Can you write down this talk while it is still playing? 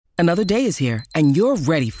Another day is here, and you're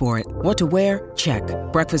ready for it. What to wear? Check.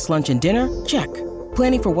 Breakfast, lunch, and dinner? Check.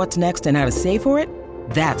 Planning for what's next and how to save for it?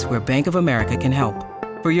 That's where Bank of America can help.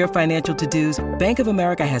 For your financial to-dos, Bank of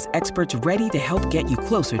America has experts ready to help get you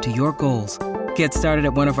closer to your goals. Get started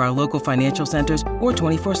at one of our local financial centers or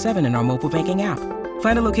 24/7 in our mobile banking app.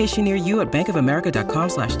 Find a location near you at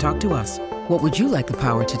bankofamerica.com/talktous. What would you like the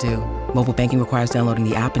power to do? Mobile banking requires downloading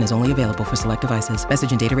the app and is only available for select devices.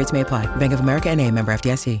 Message and data rates may apply. Bank of America N.A., member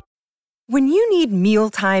FDIC. When you need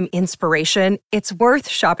mealtime inspiration, it's worth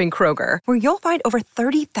shopping Kroger, where you'll find over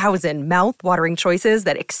 30,000 mouth-watering choices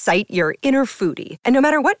that excite your inner foodie. And no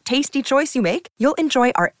matter what tasty choice you make, you'll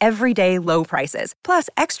enjoy our everyday low prices, plus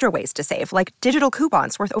extra ways to save, like digital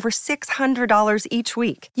coupons worth over $600 each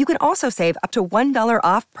week. You can also save up to $1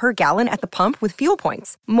 off per gallon at the pump with fuel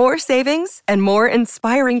points. More savings and more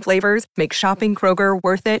inspiring flavors make shopping Kroger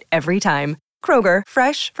worth it every time. Kroger,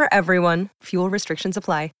 fresh for everyone. Fuel restrictions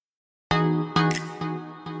apply.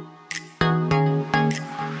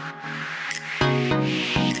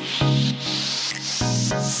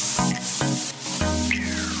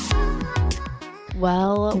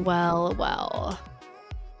 Well.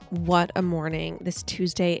 What a morning. This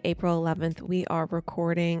Tuesday, April 11th, we are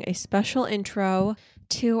recording a special intro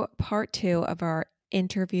to part 2 of our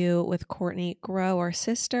interview with Courtney Grow, our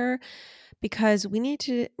sister, because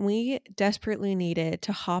we desperately needed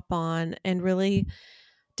to hop on and really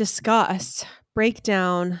break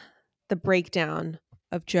down the breakdown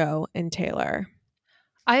of Joe and Taylor.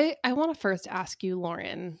 I want to first ask you,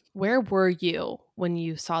 Lauren, where were you when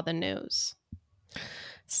you saw the news?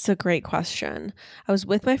 It's a great question. I was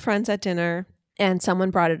with my friends at dinner and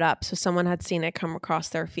someone brought it up. So someone had seen it come across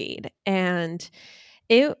their feed. And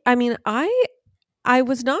I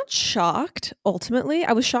was not shocked ultimately.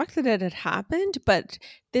 I was shocked that it had happened, but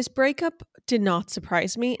this breakup did not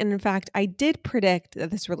surprise me. And in fact, I did predict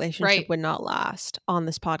that this relationship would not last on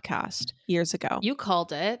this podcast years ago. You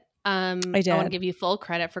called it. I did. I want to give you full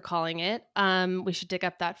credit for calling it. We should dig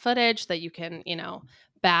up that footage that you can,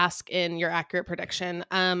 bask in your accurate prediction.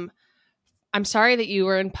 I'm sorry that you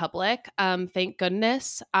were in public. Thank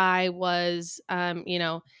goodness I was, I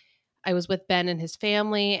was with Ben and his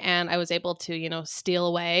family, and I was able to, steal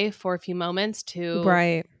away for a few moments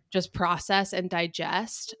to just process and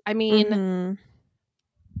digest. I mean,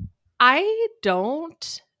 I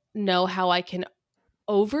don't know how I can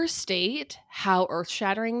overstate how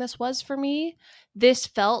earth-shattering this was for me. This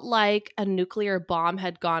felt like a nuclear bomb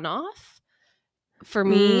had gone off for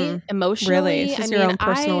me emotionally. Really? It's just your own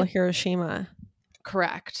personal Hiroshima.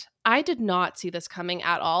 Correct. I did not see this coming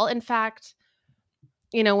at all. In fact,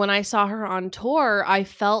 when I saw her on tour, I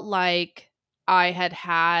felt like I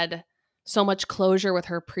had so much closure with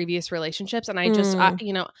her previous relationships. And I just,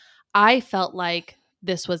 I felt like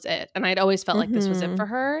this was it. And I'd always felt like this was it for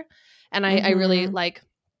her. And I really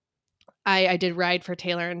I did ride for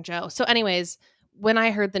Taylor and Joe. So anyways, when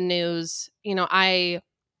I heard the news,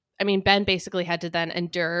 Ben basically had to then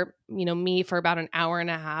endure, me for about an hour and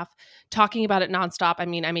a half talking about it nonstop. I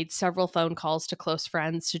made several phone calls to close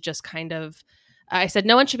friends to just kind of, I said,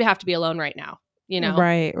 no one should have to be alone right now.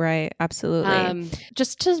 Right. Absolutely.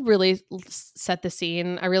 Just to really set the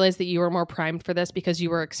scene, I realized that you were more primed for this because you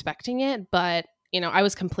were expecting it, but I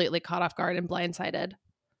was completely caught off guard and blindsided.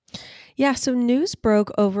 Yeah, so news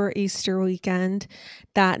broke over Easter weekend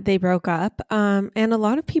that they broke up. And a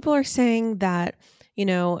lot of people are saying that,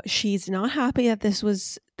 she's not happy that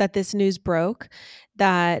this news broke,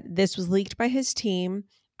 that this was leaked by his team.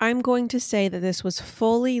 I'm going to say that this was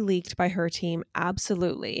fully leaked by her team.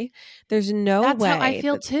 Absolutely. There's no way. That's how I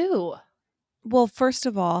feel too. Well, first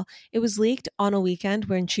of all, it was leaked on a weekend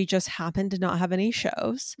when she just happened to not have any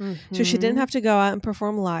shows. So she didn't have to go out and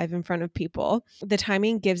perform live in front of people. The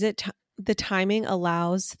timing the timing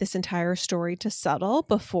allows this entire story to settle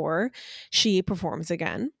before she performs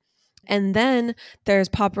again. And then there's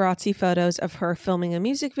paparazzi photos of her filming a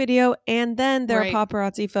music video. And then there are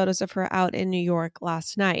paparazzi photos of her out in New York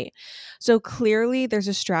last night. So clearly there's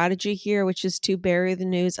a strategy here, which is to bury the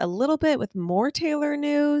news a little bit with more Taylor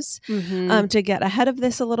news, to get ahead of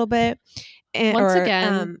this a little bit.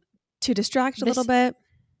 To distract a little bit.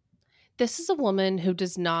 This is a woman who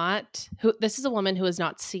is not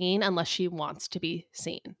seen unless she wants to be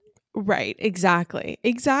seen. Right. Exactly.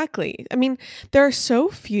 There are so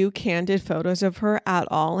few candid photos of her at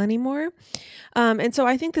all anymore. And so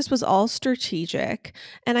I think this was all strategic.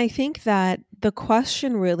 And I think that the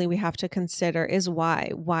question really we have to consider is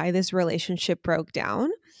why this relationship broke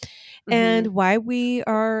down and why we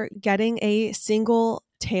are getting a single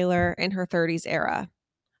Taylor in her 30s era.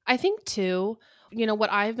 I think too,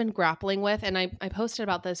 what I've been grappling with, and I posted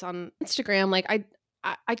about this on Instagram, like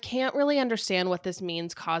I can't really understand what this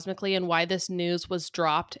means cosmically and why this news was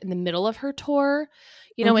dropped in the middle of her tour.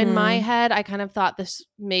 You know, in my head, I kind of thought this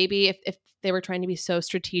maybe if they were trying to be so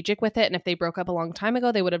strategic with it, and if they broke up a long time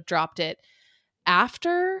ago, they would have dropped it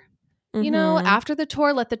after, you know, after the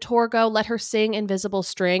tour, let the tour go, let her sing Invisible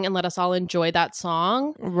String and let us all enjoy that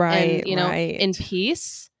song. Right, And, you know, right. in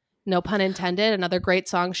peace, no pun intended, another great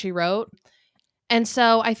song she wrote. And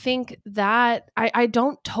so I think that I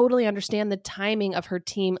don't totally understand the timing of her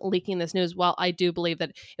team leaking this news. While I do believe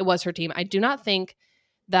that it was her team, I do not think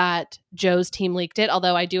that Joe's team leaked it,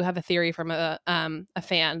 although I do have a theory from a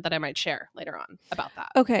fan that I might share later on about that.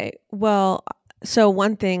 Okay. Well, so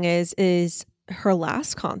one thing is her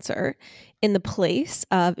last concert in the place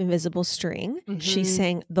of Invisible String, she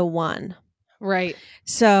sang The One. Right.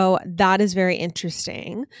 So that is very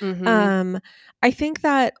interesting. I think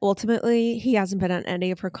that ultimately he hasn't been at any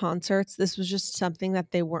of her concerts. This was just something that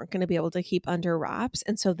they weren't going to be able to keep under wraps.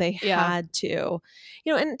 And so they had to,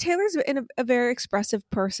 you know, and Taylor's a very expressive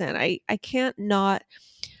person. I can't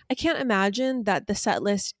imagine that the set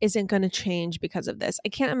list isn't going to change because of this. I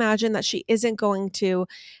can't imagine that she isn't going to,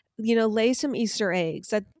 you know, lay some Easter eggs,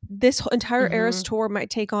 that this entire Eras tour might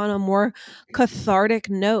take on a more cathartic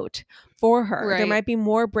note for her. Right. There might be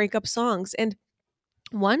more breakup songs. And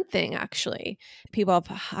one thing actually people have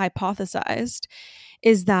hypothesized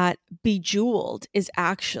is that Bejeweled is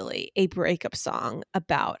actually a breakup song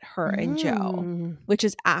about her and Joe, which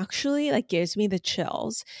is actually like gives me the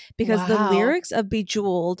chills because the lyrics of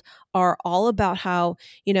Bejeweled are all about how,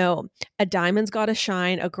 you know, a diamond's got to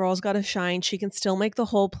shine, a girl's got to shine. She can still make the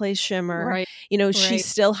whole place shimmer. Right. You know, she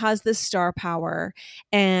still has this star power,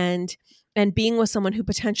 and being with someone who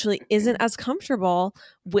potentially isn't as comfortable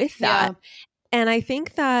with that. And I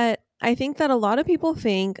think that a lot of people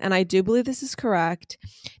think, and I do believe this is correct,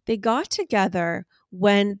 they got together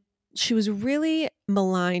when she was really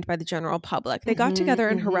maligned by the general public. They got together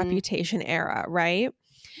in her Reputation era, right?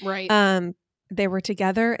 Right. They were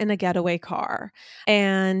together in a getaway car.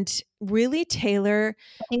 And really Taylor,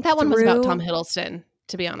 I think that one was about Tom Hiddleston,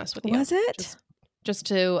 to be honest with you. Was it? Just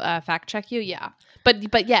to fact check you, yeah.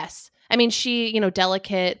 But yes. I mean, she, you know,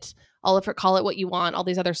 Delicate, all of her, Call It What You Want, all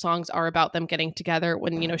these other songs are about them getting together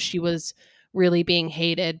when, you know, she was really being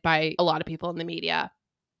hated by a lot of people in the media.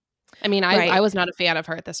 I mean, I was not a fan of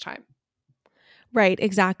her at this time. Right,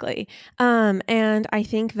 exactly. And I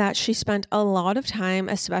think that she spent a lot of time,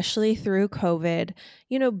 especially through COVID,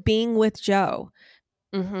 you know, being with Joe,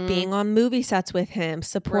 being on movie sets with him,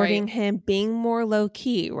 supporting him, being more low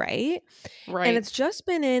key, right? And it's just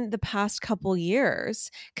been in the past couple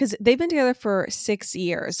years because they've been together for 6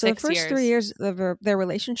 years. So the first 3 years of their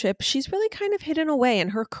relationship, she's really kind of hidden away in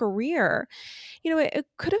her career. You know, it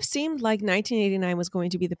could have seemed like 1989 was going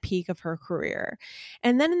to be the peak of her career.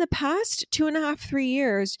 And then in the past 2.5, 3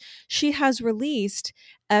 years, she has released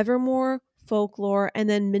Evermore, Folklore, and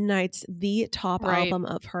then Midnight's the top album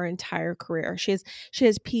of her entire career. She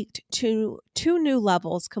has peaked to two new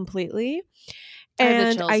levels completely. I have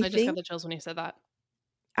the chills. I just got the chills when you said that.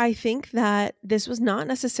 I think that this was not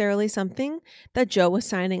necessarily something that Joe was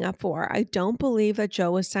signing up for. I don't believe that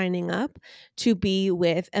Joe was signing up to be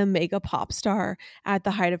with a mega pop star at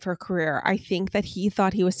the height of her career. I think that he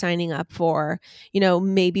thought he was signing up for, you know,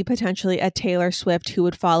 maybe potentially a Taylor Swift who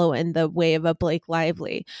would follow in the way of a Blake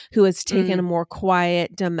Lively, who has taken a more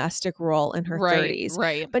quiet domestic role in her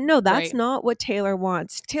 30s. But no, that's not what Taylor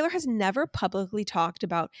wants. Taylor has never publicly talked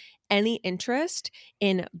about any interest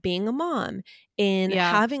in being a mom, in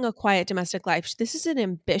having a quiet domestic life. This is an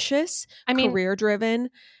ambitious, career-driven,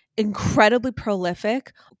 incredibly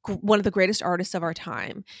prolific, one of the greatest artists of our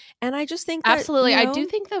time. And I just think that, absolutely, you know, I do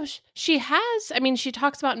think though she has. I mean, she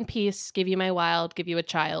talks about in Peace, give you my wild, give you a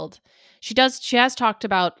child. She has talked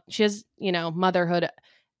about, she has, you know, motherhood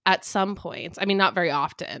at some points. I mean, not very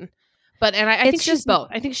often, but I think she's both.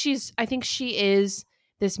 I think she is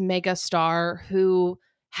this mega star who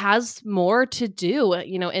has more to do,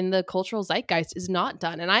 you know, in the cultural zeitgeist, is not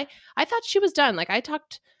done. And I thought she was done. Like, I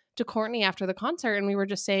talked to Courtney after the concert and we were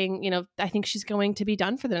just saying, you know, I think she's going to be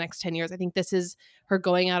done for the next 10 years. I think this is her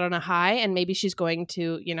going out on a high, and maybe she's going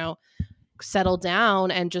to, you know, settle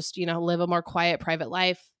down and just, you know, live a more quiet private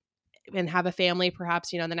life and have a family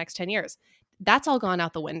perhaps, you know, in the next 10 years. That's all gone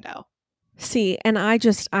out the window. See, and I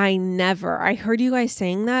heard you guys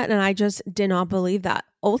saying that and I just did not believe that,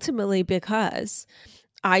 ultimately, because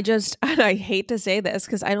and I hate to say this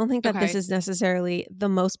because I don't think that this is necessarily the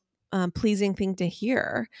most pleasing thing to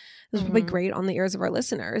hear. This is probably great on the ears of our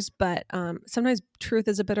listeners, but sometimes truth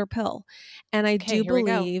is a bitter pill. And I do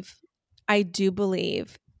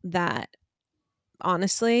believe that,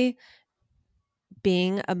 honestly,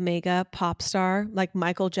 being a mega pop star, like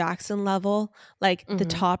Michael Jackson level, like the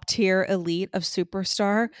top tier elite of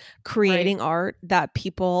superstar, creating art that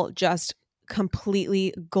people just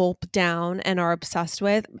completely gulp down and are obsessed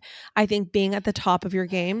with. I think being at the top of your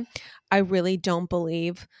game, I really don't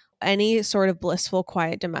believe any sort of blissful,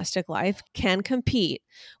 quiet domestic life can compete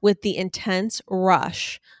with the intense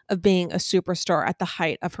rush of being a superstar at the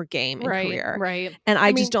height of her game and career. Right. And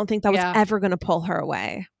I just don't think that was ever going to pull her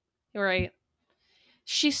away. Right.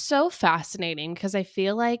 She's so fascinating because I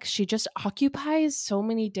feel like she just occupies so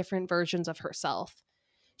many different versions of herself.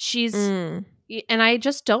 She's and I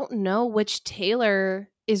just don't know which Taylor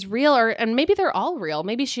is real, and maybe they're all real.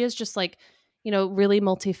 Maybe she is just like, really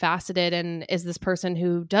multifaceted and is this person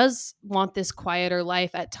who does want this quieter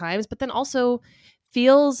life at times, but then also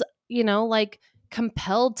feels, like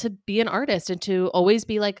compelled to be an artist and to always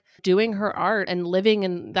be like doing her art and living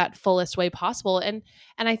in that fullest way possible. And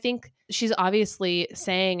I think she's obviously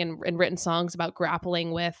sang and written songs about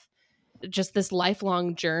grappling with just this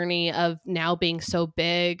lifelong journey of now being so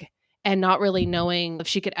big and not really knowing if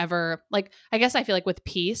she could ever, like, I guess I feel like with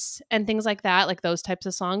Peace and things like that, like those types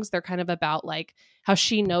of songs, they're kind of about like how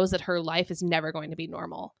she knows that her life is never going to be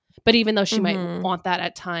normal. But even though she might want that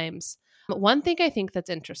at times. But one thing I think that's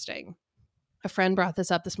interesting, a friend brought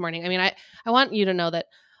this up this morning. I mean, I want you to know that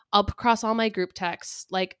I'll across all my group texts,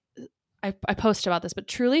 like I post about this, but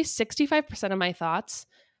truly 65% of my thoughts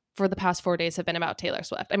for the past 4 days have been about Taylor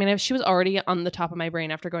Swift. I mean, she was already on the top of my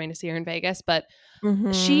brain after going to see her in Vegas, but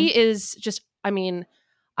she is just, I mean,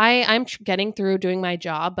 I'm getting through doing my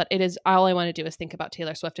job, but it is all I want to do is think about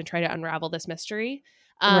Taylor Swift and try to unravel this mystery.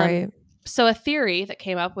 Right. So a theory that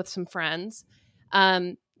came up with some friends,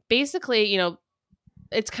 basically,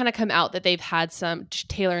 it's kind of come out that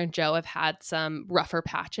Taylor and Joe have had some rougher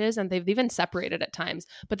patches and they've even separated at times,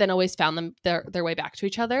 but then always found their way back to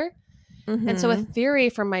each other. And so a theory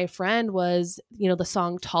from my friend was, the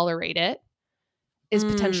song Tolerate It is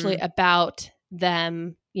potentially about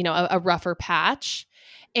them, a rougher patch.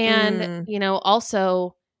 And,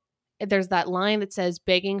 also there's that line that says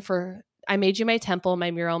I made you my temple,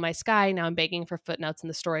 my mural, my sky. Now I'm begging for footnotes in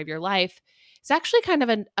the story of your life. It's actually kind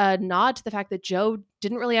of a nod to the fact that Joe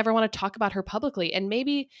didn't really ever want to talk about her publicly. And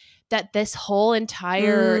maybe that this whole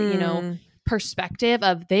entire, perspective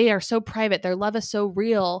of they are so private, their love is so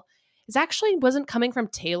real, is actually wasn't coming from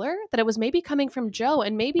Taylor, that it was maybe coming from Joe.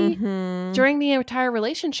 And maybe during the entire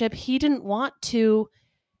relationship, he didn't want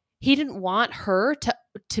her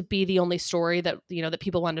to be the only story that, that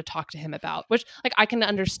people wanted to talk to him about, which like I can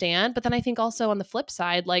understand. But then I think also on the flip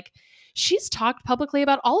side, like she's talked publicly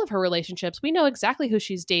about all of her relationships. We know exactly who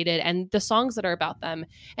she's dated and the songs that are about them.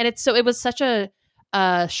 And it was such a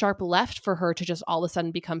sharp left for her to just all of a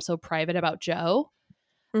sudden become so private about Joe.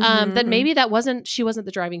 That maybe she wasn't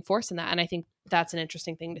the driving force in that. And I think that's an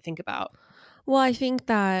interesting thing to think about. Well, I think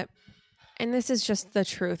that, and this is just the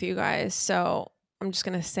truth, you guys. So I'm just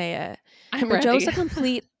going to say it. I'm ready. Joe's a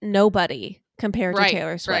complete nobody compared to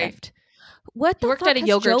Taylor Swift. Right. What the worked fuck at a has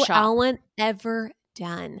yogurt Joe shop. Allen ever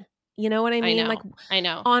done? You know what I mean? I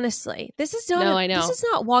know. Honestly, this is not. This is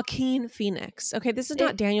not Joaquin Phoenix. Okay, this is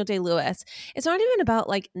not Daniel Day-Lewis. It's not even about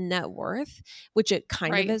like net worth, which it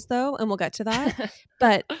kind of is though, and we'll get to that.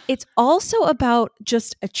 But it's also about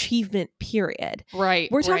just achievement. Period. Right.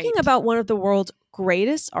 We're talking about one of the world's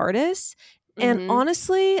greatest artists. And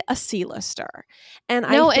honestly, a C-lister. And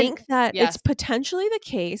I think that it's potentially the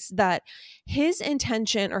case that his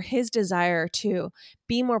intention or his desire to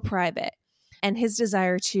be more private and his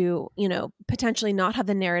desire to, potentially not have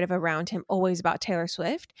the narrative around him always about Taylor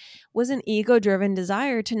Swift was an ego-driven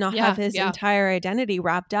desire to not have his entire identity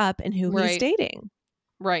wrapped up in who he's dating.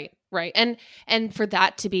 Right. And for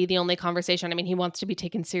that to be the only conversation, I mean, he wants to be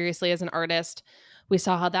taken seriously as an artist. We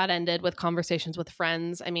saw how that ended with conversations with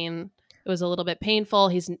friends. I mean, it was a little bit painful.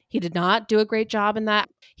 He did not do a great job in that.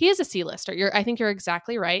 He is a C-lister. I think you're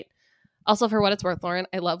exactly right. Also, for what it's worth, Lauren,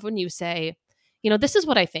 I love when you say, this is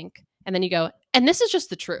what I think. And then you go, and this is just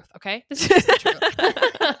the truth. Okay. This is just the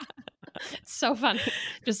truth. It's so funny.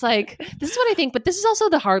 Just like, this is what I think, but this is also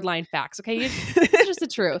the hardline facts. Okay. This is just the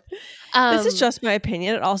truth. This is just my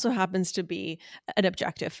opinion. It also happens to be an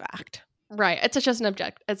objective fact. Right.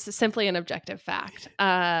 It's simply an objective fact.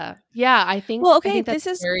 I think, I think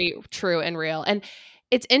that's very true and real. And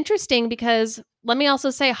it's interesting because let me also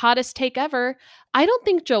say, hottest take ever. I don't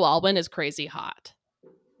think Joe Alwyn is crazy hot.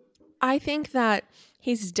 I think that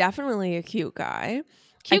he's definitely a cute guy.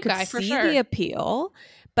 Cute guy for sure. The appeal,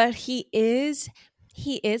 but he is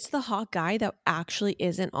the hot guy that actually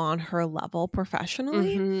isn't on her level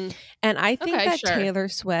professionally. And I think that Taylor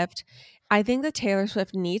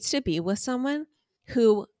Swift needs to be with someone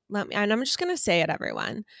who and I'm just going to say it,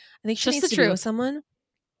 everyone. I think she Just needs the to be with truth. someone.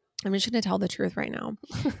 I'm just going to tell the truth right now.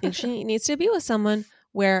 I think she needs to be with someone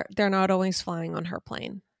where they're not always flying on her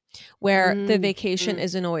plane, where the vacation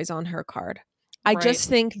isn't always on her card. I just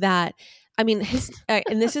think that, I mean,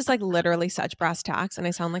 and this is like literally such brass tacks and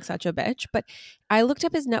I sound like such a bitch, but I looked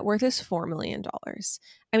up his net worth is $4 million.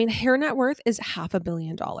 I mean, her net worth is $500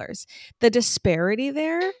 million. The disparity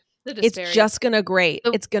there, it's just going to grate.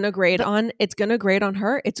 It's going to grate on her. It's going to grate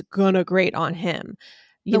on him.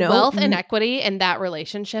 The wealth inequity in that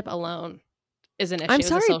relationship alone is an issue. I'm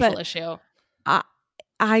sorry, it's a social but issue.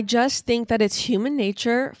 I just think that it's human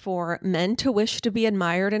nature for men to wish to be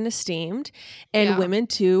admired and esteemed, and women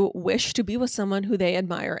to wish to be with someone who they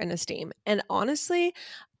admire and esteem. And honestly,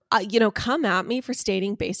 come at me for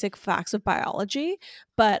stating basic facts of biology,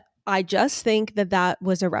 but I just think that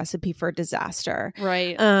was a recipe for disaster.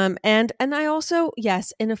 Right. And I also,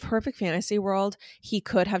 yes, in a perfect fantasy world, he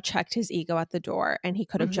could have checked his ego at the door and he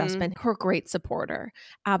could have just been her great supporter.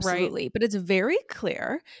 Absolutely. Right. But it's very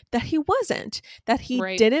clear that he wasn't, that he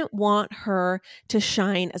didn't want her to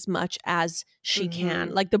shine as much as she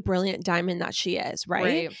can, like the brilliant diamond that she is.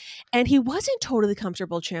 Right. And he wasn't totally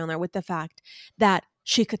comfortable, Chandler, with the fact that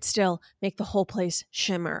she could still make the whole place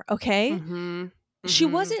shimmer. Okay. She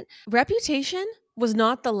wasn't, Reputation was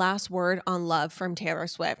not the last word on love from Taylor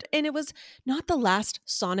Swift. And it was not the last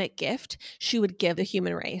sonic gift she would give the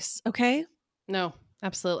human race. Okay. No,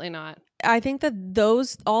 absolutely not. I think that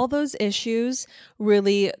all those issues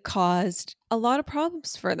really caused a lot of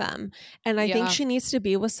problems for them. And I think she needs to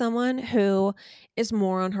be with someone who is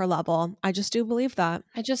more on her level. I just do believe that.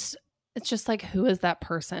 It's just like, who is that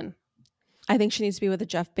person? I think she needs to be with a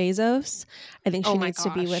Jeff Bezos. I think she needs to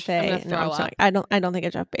be with a. No, I'm sorry. I don't think a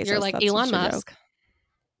Jeff Bezos. You're like That's Elon Musk.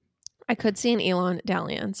 I could see an Elon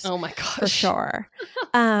dalliance. Oh my gosh, for sure.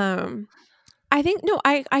 I think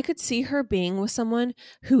I could see her being with someone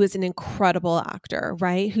who is an incredible actor,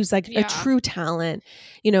 right? Who's like a true talent.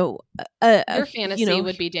 Your fantasy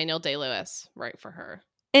would be Daniel Day-Lewis, right, for her.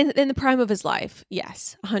 In the prime of his life,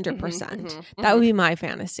 yes, 100%. That would be my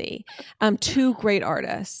fantasy. Two great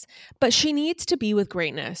artists, but she needs to be with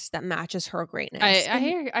greatness that matches her greatness. I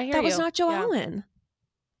hear that was not Joe Allen.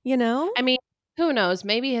 I mean, who knows?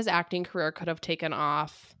 Maybe his acting career could have taken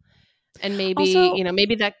off, and maybe also,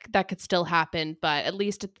 maybe that could still happen. But at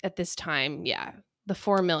least at this time, the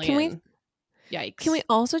 $4 million. Yikes. Can we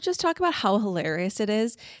also just talk about how hilarious it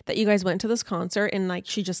is that you guys went to this concert and like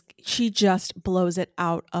she just blows it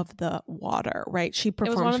out of the water, right? She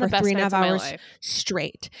performs for 3.5 hours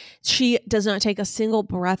straight. She does not take a single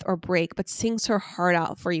breath or break, but sings her heart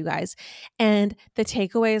out for you guys. And the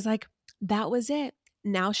takeaway is like, that was it.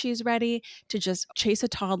 Now she's ready to just chase a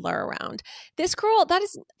toddler around. This girl, that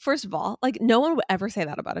is, first of all, like no one would ever say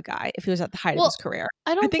that about a guy if he was at the height of his career.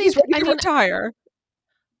 I think he's ready to retire.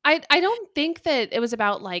 I don't think that it was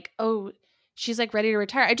about like, oh, she's like ready to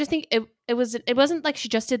retire. I just think it wasn't like she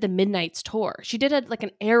just did the Midnight's tour. She did like an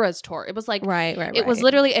Eras tour. It was like it was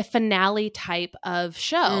literally a finale type of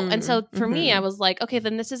show. And so for me, I was like, okay,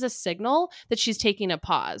 then this is a signal that she's taking a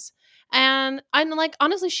pause. And I'm like,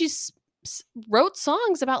 honestly, she's wrote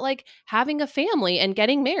songs about like having a family and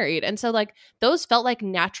getting married. And so like those felt like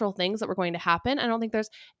natural things that were going to happen. I don't think there's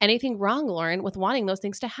anything wrong, Lauren, with wanting those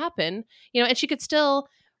things to happen, and she could still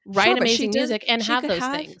write amazing music and have those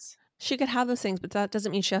things. She could have those things, but that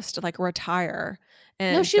doesn't mean she has to like retire.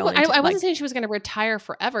 And no, I wasn't saying she was going to retire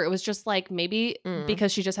forever. It was just like maybe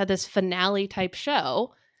because she just had this finale type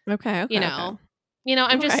show. Okay.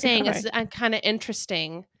 I'm just saying it's kind of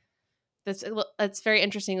interesting. It's very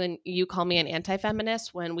interesting when you call me an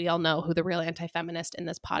anti-feminist when we all know who the real anti-feminist in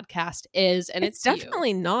this podcast is, and it's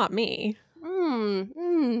definitely not me.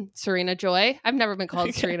 Serena Joy. I've never been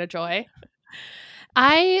called Serena Joy.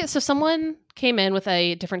 So someone came in with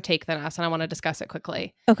a different take than us, and I want to discuss it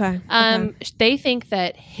quickly. Okay. They think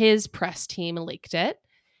that his press team leaked it,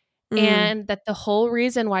 and that the whole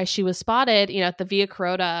reason why she was spotted, at the Via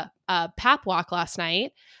Carota pap walk last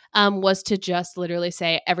night, was to just literally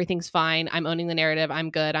say, everything's fine. I'm owning the narrative.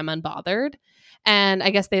 I'm good. I'm unbothered. And I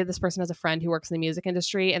guess this person has a friend who works in the music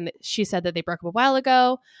industry, and she said that they broke up a while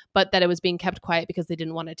ago, but that it was being kept quiet because they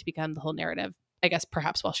didn't want it to become the whole narrative, I guess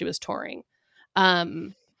perhaps while she was touring.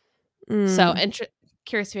 So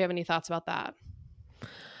curious if you have any thoughts about that.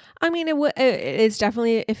 I mean, it's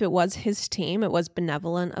definitely, if it was his team, it was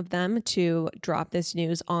benevolent of them to drop this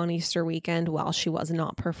news on Easter weekend while she was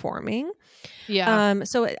not performing. Yeah.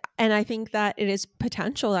 And I think that it is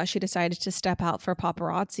potential that she decided to step out for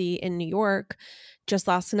paparazzi in New York just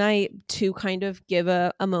last night to kind of give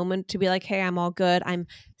a moment to be like, hey, I'm all good. I'm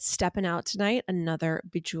Stepping Out Tonight, another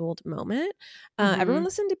Bejeweled moment. Everyone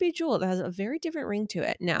listen to Bejeweled. It has a very different ring to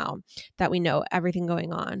it now that we know everything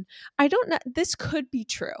going on. I don't know. This could be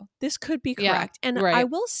true. This could be correct. And I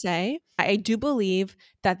will say, I do believe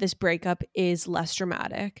that this breakup is less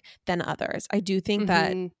dramatic than others. I do think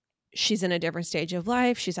that she's in a different stage of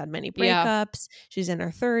life. She's had many breakups. She's in her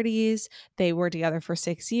 30s. They were together for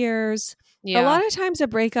 6 years. A lot of times a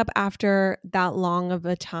breakup after that long of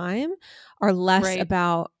a time are less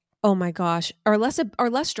about, oh my gosh, or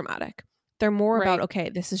less dramatic. They're more about, okay,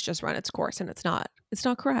 this has just run its course and it's not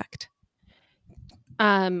correct.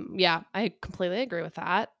 Yeah, I completely agree with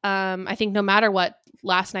that. I think no matter what,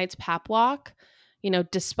 last night's pap walk,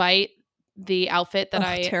 despite the outfit that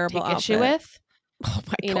I take issue with, oh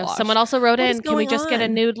my gosh. Someone also wrote in, can we just get a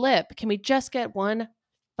nude lip? Can we just get one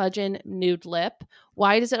fudging nude lip?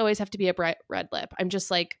 Why does it always have to be a bright red lip? I'm just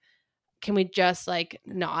like, can we just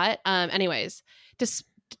not? Anyways, despite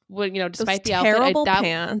the outfit, terrible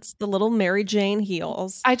pants, the little Mary Jane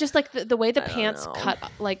heels. I just like the way the pants cut,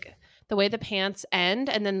 the way the pants end,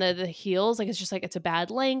 and then the heels, it's just it's a bad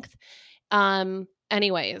length.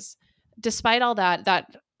 Anyways, despite all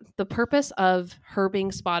that the purpose of her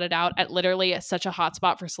being spotted out at literally such a hot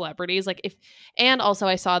spot for celebrities, and also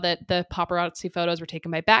I saw that the paparazzi photos were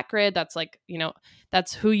taken by Backgrid. That's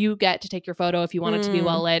that's who you get to take your photo if you want it to be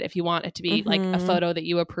well lit, if you want it to be a photo that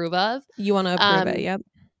you approve of. You want to approve it, yep.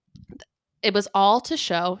 It was all to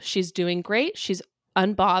show she's doing great. She's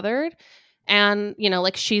unbothered. And,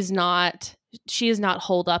 she is not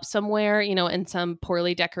holed up somewhere, in some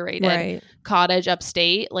poorly decorated cottage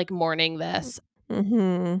upstate, mourning this.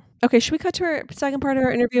 Okay, should we cut to our second part of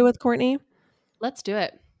our interview with Courtney? Let's do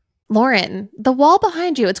it. Lauren, the wall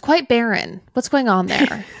behind you, it's quite barren. What's going on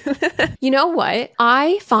there? You know what?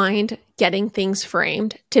 I find getting things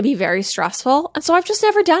framed to be very stressful, and so I've just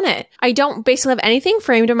never done it. I don't basically have anything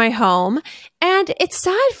framed in my home, and it's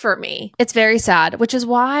sad for me. It's very sad, which is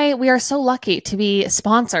why we are so lucky to be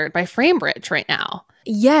sponsored by FrameBridge right now.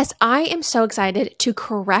 Yes, I am so excited to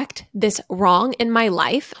correct this wrong in my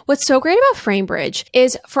life. What's so great about FrameBridge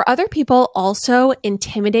is for other people also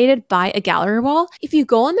intimidated by a gallery wall, if you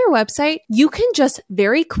go on their website, you can just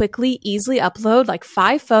very quickly, easily upload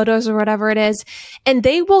 5 photos or whatever it is, and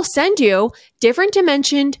they will send you different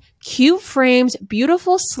dimensioned, cute frames,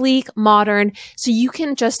 beautiful, sleek, modern, so you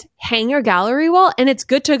can just hang your gallery wall and it's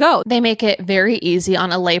good to go. They make it very easy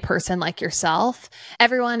on a layperson like yourself.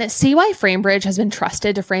 Everyone, see why FrameBridge has been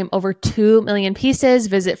trusted to frame over 2 million pieces.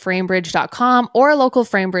 Visit framebridge.com or a local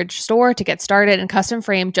FrameBridge store to get started and custom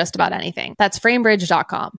frame just about anything. That's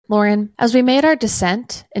framebridge.com. Lauren, as we made our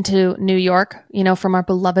descent into New York, from our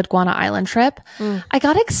beloved Guana Island trip, I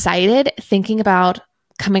got excited thinking about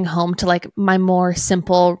coming home to my more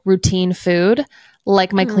simple routine food,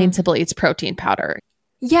 like my Clean Simple Eats protein powder.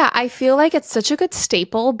 Yeah, I feel like it's such a good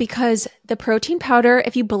staple because the protein powder,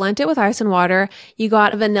 if you blend it with ice and water, you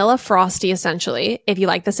got a vanilla frosty essentially, if you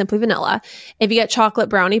like the Simply Vanilla. If you get chocolate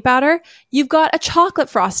brownie batter, you've got a chocolate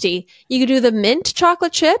frosty. You could do the mint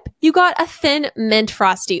chocolate chip, you got a thin mint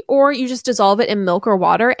frosty, or you just dissolve it in milk or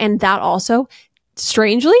water, and that also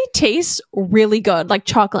strangely tastes really good, like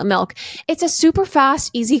chocolate milk. It's a super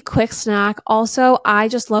fast, easy, quick snack. Also, I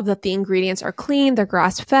just love that the ingredients are clean. They're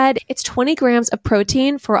grass-fed. It's 20 grams of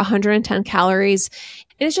protein for 110 calories.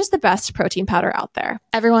 It is just the best protein powder out there.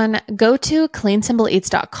 Everyone, go to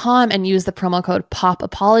cleansimpleeats.com and use the promo code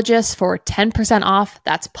POPAPOLOGIST for 10% off.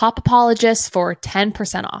 That's POPAPOLOGIST for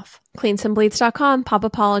 10% off. Cleansimpleeats.com,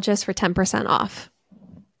 POPAPOLOGIST for 10% off.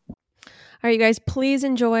 All right, you guys, please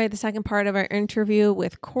enjoy the second part of our interview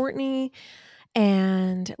with Courtney,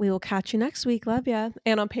 and we will catch you next week. Love ya.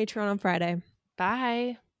 And on Patreon on Friday.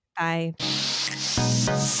 Bye. Bye.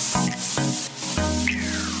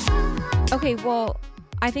 Okay, well,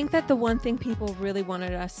 I think that the one thing people really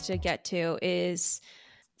wanted us to get to is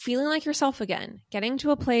feeling like yourself again, getting to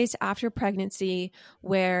a place after pregnancy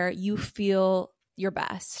where you feel your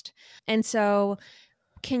best. And so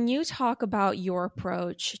can you talk about your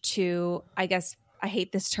approach to, I guess, I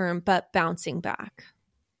hate this term, but bouncing back?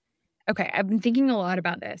 Okay, I've been thinking a lot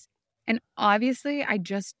about this. And obviously, I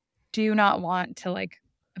just do not want to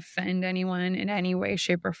offend anyone in any way,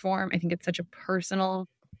 shape, or form. I think it's such a personal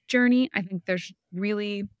journey. I think there's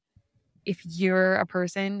really, if you're a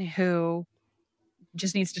person who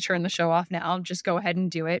just needs to turn the show off now, just go ahead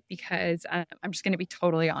and do it, because I'm just going to be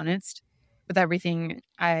totally honest with everything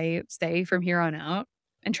I say from here on out.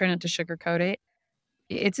 And try not to sugarcoat it.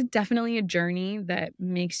 It's definitely a journey that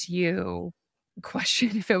makes you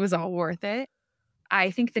question if it was all worth it.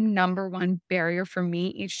 I think the number one barrier for me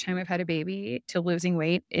each time I've had a baby to losing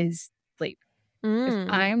weight is sleep.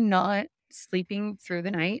 If I'm not sleeping through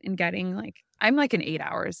the night and getting like, I'm like an 8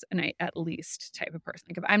 hours a night at least type of person.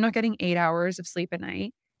 Like if I'm not getting 8 hours of sleep at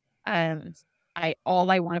night,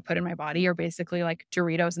 all I want to put in my body are basically like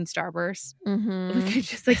Doritos and Starbursts.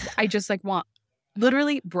 Like I just like want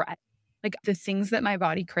literally bread. Like the things that my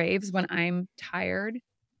body craves when I'm tired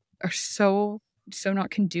are so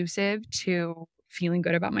not conducive to feeling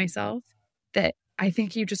good about myself that I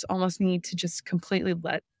think you just almost need to just completely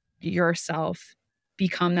let yourself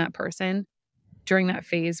become that person during that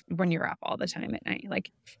phase when you're up all the time at night.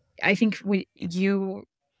 Like I think you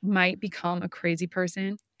might become a crazy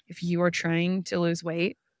person if you are trying to lose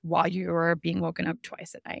weight while you are being woken up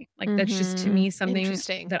twice at night. Like that's just to me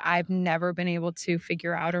something that I've never been able to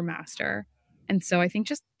figure out or master. And so I think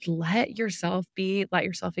just let yourself be, let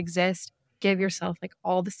yourself exist, give yourself like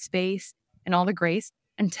all the space and all the grace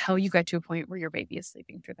until you get to a point where your baby is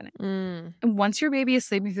sleeping through the night. And once your baby is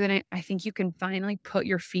sleeping through the night, I think you can finally put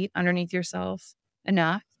your feet underneath yourself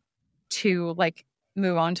enough to like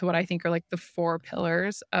move on to what I think are like the 4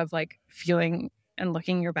 pillars of like feeling and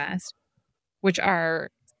looking your best, which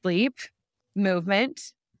are sleep,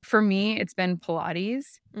 movement. For me, it's been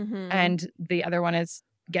Pilates. And the other one is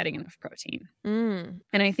getting enough protein. And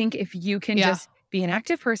I think if you can just be an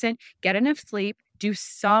active person, get enough sleep, do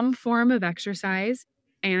some form of exercise,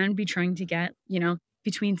 and be trying to get,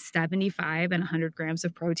 between 75 and 100 grams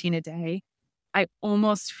of protein a day, I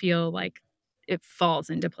almost feel like it falls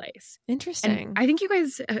into place. Interesting. And I think you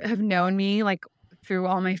guys have known me like through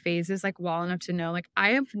all my phases, like well enough to know, like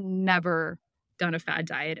I have never done a fad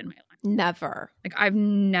diet in my life. Never. Like I've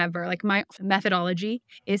never, like my methodology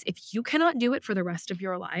is if you cannot do it for the rest of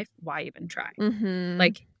your life, why even try?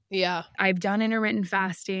 Like, yeah, I've done intermittent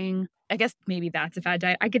fasting. I guess maybe that's a fad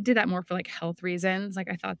diet. I could do that more for like health reasons. Like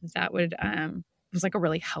I thought that would, was like a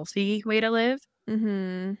really healthy way to live.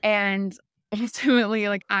 And ultimately,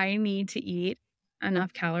 like I need to eat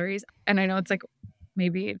enough calories. And I know it's like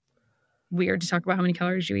maybe weird to talk about how many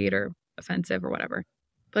calories you eat or offensive or whatever.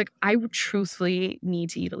 But like I would truthfully need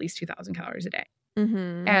to eat at least 2,000 calories a day.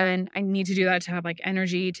 And I need to do that to have like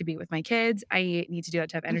energy to be with my kids. I need to do that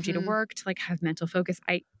to have energy to work, to like have mental focus.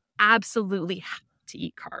 I absolutely have to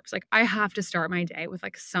eat carbs. Like I have to start my day with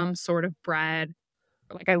like some sort of bread.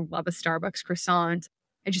 Or, like I love a Starbucks croissant.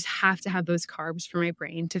 I just have to have those carbs for my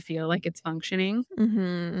brain to feel like it's functioning.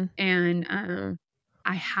 And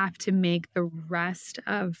I have to make the rest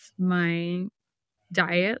of my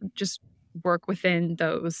diet just work within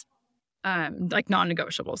those like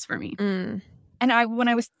non-negotiables for me. And when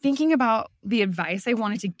I was thinking about the advice I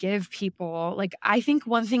wanted to give people, like I think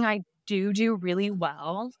one thing I do really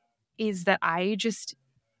well is that I just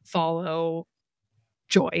follow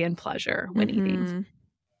joy and pleasure when eating.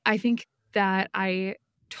 I think that I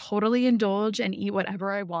totally indulge and eat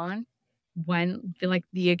whatever I want when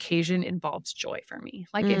the occasion involves joy for me.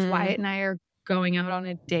 Like if Wyatt and I are going out on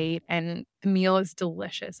a date and the meal is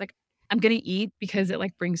delicious, like I'm going to eat because it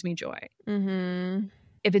like brings me joy.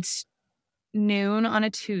 If it's noon on a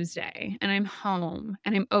Tuesday and I'm home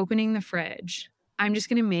and I'm opening the fridge, I'm just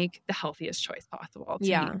going to make the healthiest choice possible to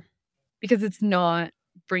me because it's not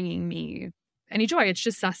bringing me any joy. It's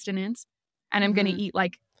just sustenance. And I'm going to eat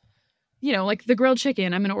like, like the grilled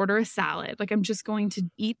chicken. I'm going to order a salad. Like I'm just going to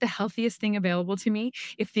eat the healthiest thing available to me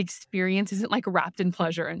if the experience isn't like wrapped in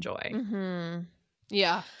pleasure and joy.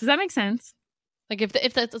 Yeah. Does that make sense? Like if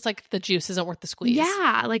that's it's like the juice isn't worth the squeeze.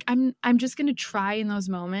 Yeah. Like I'm just going to try in those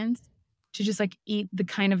moments to just like eat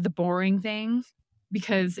the boring things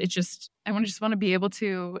because I just want to be able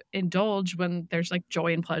to indulge when there's like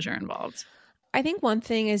joy and pleasure involved. I think one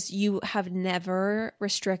thing is you have never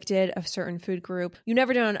restricted a certain food group. You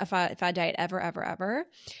never done a fad diet ever, ever, ever.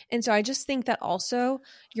 And so I just think that also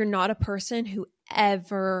you're not a person who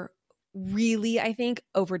ever really, I think,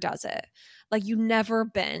 overdoes it. Like you never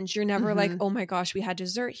binge. You're never like, oh my gosh, we had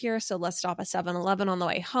dessert here, so let's stop at 7-Eleven on the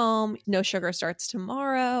way home. No sugar starts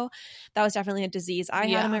tomorrow. That was definitely a disease I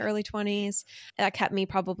had in my early 20s. That kept me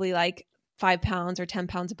probably like 5 pounds or 10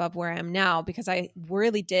 pounds above where I am now because I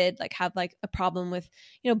really did like have like a problem with,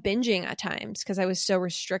 binging at times because I was so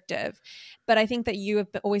restrictive. But I think that you have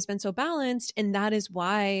always been so balanced. And that is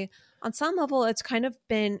why on some level, it's kind of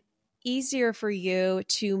been easier for you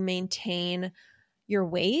to maintain your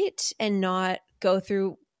weight and not go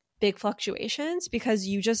through big fluctuations because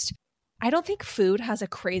I don't think food has a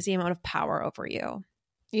crazy amount of power over you.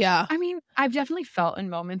 Yeah. I mean, I've definitely felt in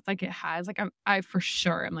moments like it has. Like I for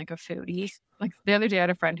sure am like a foodie. Like the other day I had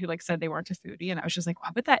a friend who like said they weren't a foodie and I was just like,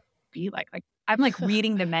 what would that be like? Like I'm like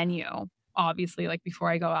reading the menu, obviously, like before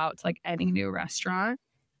I go out to like any new restaurant.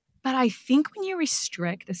 But I think when you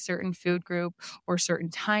restrict a certain food group or certain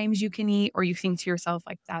times you can eat, or you think to yourself,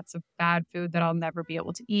 like, that's a bad food that I'll never be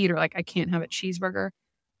able to eat, or like, I can't have a cheeseburger,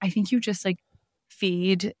 I think you just like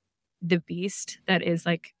feed the beast that is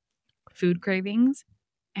like food cravings,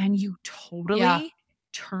 and you totally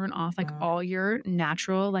turn off like all your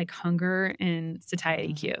natural like hunger and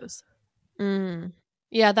satiety cues.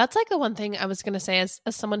 Yeah, that's like the one thing I was going to say as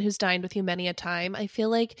someone who's dined with you many a time. I feel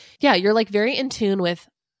like, yeah, you're like very in tune with,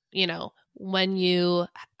 you know, when you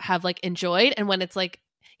have like enjoyed and when it's like,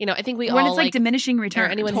 you know, I think when it's like diminishing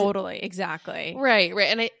return. Totally. Exactly. Right.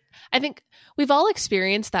 And I think we've all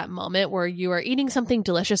experienced that moment where you are eating something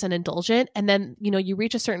delicious and indulgent, and then, you know, you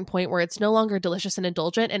reach a certain point where it's no longer delicious and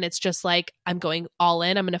indulgent, and it's just like, I'm going all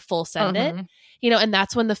in, I'm going to full send it, you know, and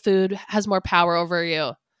that's when the food has more power over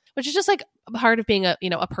you, which is just like part of being a, you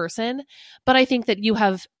know, a person. But I think that you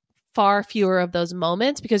have far fewer of those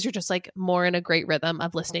moments because you're just like more in a great rhythm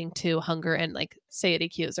of listening to hunger and like satiety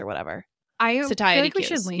cues or whatever. I feel like we cues.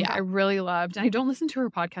 should link. Yeah. I really loved, and I don't listen to her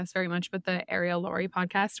podcast very much, but the Ariel Laurie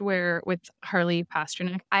podcast with Harley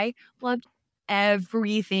Pasternak, I loved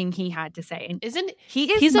everything he had to say. And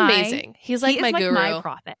he's amazing. He's like my guru. My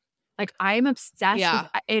prophet. Like, I'm obsessed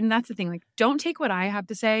with, and that's the thing. Like, don't take what I have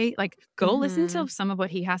to say. Like, go listen to some of what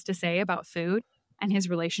he has to say about food and his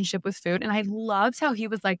relationship with food. And I loved how he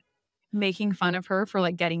was like making fun of her for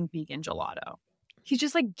like getting vegan gelato. He's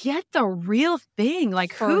just like, get the real thing.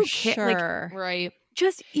 Like, who cares? Like, right.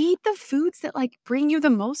 Just eat the foods that like bring you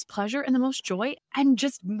the most pleasure and the most joy, and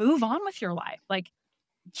just move on with your life. Like,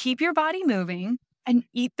 keep your body moving and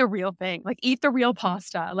eat the real thing. Like, eat the real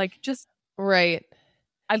pasta. Like, just right.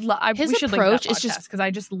 His approach is just because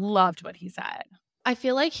I just loved what he said. I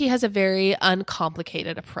feel like he has a very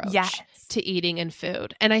uncomplicated approach to eating and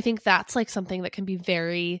food, and I think that's like something that can be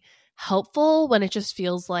very helpful when it just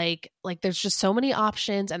feels like there's just so many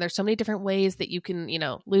options and there's so many different ways that you can, you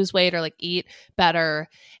know, lose weight or like eat better.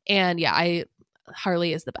 And yeah,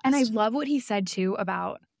 Harley is the best. And I love what he said too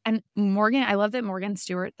about, and Morgan, I love that Morgan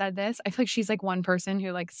Stewart said this. I feel like she's like one person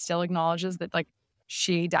who like still acknowledges that like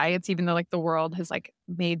she diets, even though like the world has like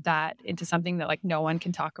made that into something that like no one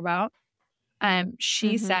can talk about.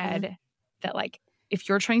 She said that like, if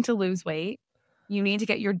you're trying to lose weight, you need to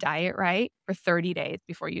get your diet right for 30 days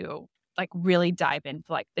before you like really dive into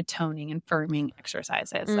like the toning and firming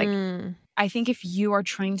exercises. Like, I think if you are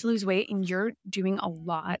trying to lose weight and you're doing a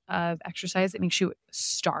lot of exercise that makes you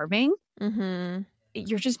starving,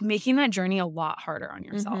 you're just making that journey a lot harder on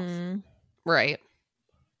yourself. Right.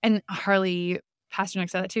 And Harley Pasternak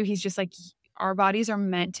said that too. He's just like, our bodies are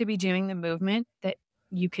meant to be doing the movement that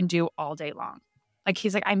you can do all day long. Like,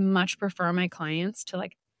 he's like, I much prefer my clients to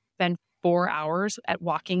like spend 4 hours at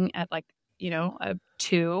walking at like, you know, a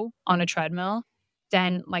 2 on a treadmill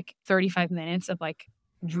than like 35 minutes of like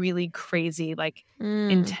really crazy, like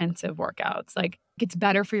intensive workouts. Like, it's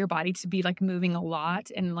better for your body to be like moving a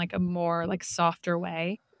lot in like a more like softer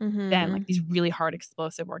way than like these really hard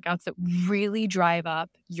explosive workouts that really drive up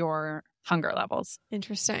your hunger levels.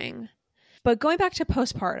 Interesting. But going back to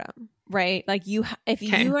postpartum, right? Like, if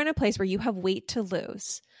you are in a place where you have weight to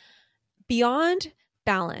lose, beyond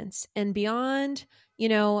balance and beyond, you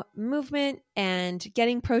know, movement and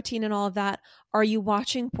getting protein and all of that, are you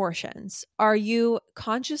watching portions? Are you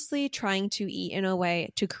consciously trying to eat in a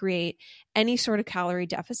way to create any sort of calorie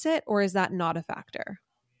deficit, or is that not a factor?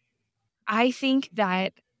 I think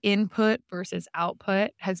that input versus output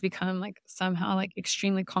has become like somehow like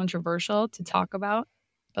extremely controversial to talk about.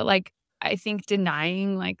 But like, I think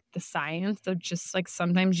denying like the science of just like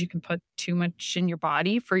sometimes you can put too much in your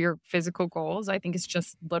body for your physical goals, I think it's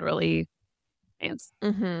just literally science.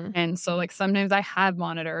 And so like sometimes I have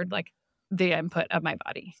monitored like the input of my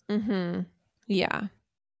body. Yeah.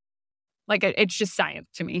 Like it's just science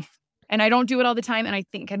to me. And I don't do it all the time. And I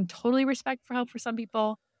think I'm totally respect for help for some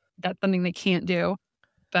people. That's something they can't do.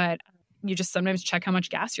 But you just sometimes check how much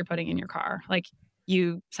gas you're putting in your car. Like,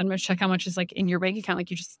 you sometimes check how much is like in your bank account. Like,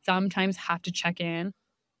 you just sometimes have to check in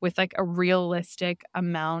with like a realistic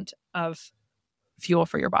amount of fuel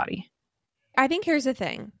for your body. I think here's the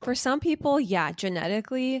thing. For some people, yeah,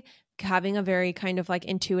 genetically having a very kind of like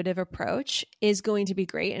intuitive approach is going to be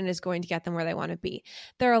great and is going to get them where they want to be.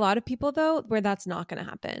 There are a lot of people though where that's not going to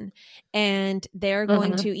happen, and they're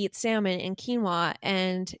going to eat salmon and quinoa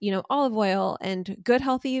and, you know, olive oil and good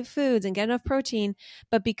healthy foods and get enough protein,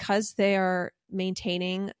 but because they are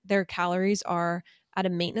maintaining their calories are at a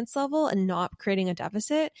maintenance level and not creating a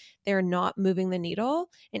deficit, they're not moving the needle.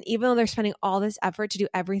 And even though they're spending all this effort to do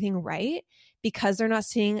everything right, because they're not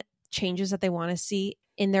seeing changes that they want to see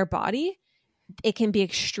in their body, it can be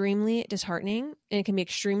extremely disheartening and it can be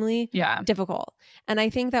extremely difficult. And I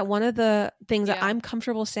think that one of the things that I'm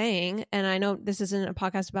comfortable saying, and I know this isn't a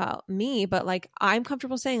podcast about me, but like I'm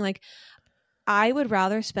comfortable saying like I would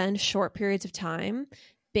rather spend short periods of time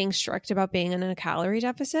being strict about being in a calorie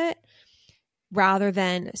deficit rather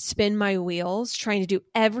than spin my wheels trying to do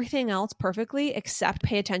everything else perfectly except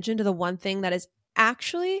pay attention to the one thing that is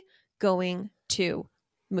actually going to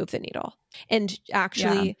move the needle and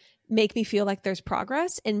actually make me feel like there's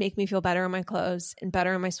progress and make me feel better in my clothes and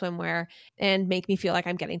better in my swimwear and make me feel like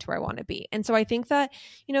I'm getting to where I want to be. And so I think that,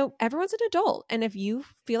 you know, everyone's an adult. And if you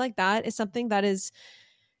feel like that is something that is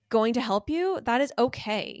going to help you, that is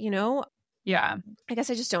okay, you know? Yeah. I guess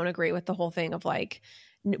I just don't agree with the whole thing of like,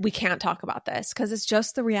 we can't talk about this because it's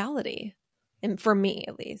just the reality. And for me,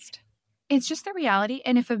 at least. It's just the reality.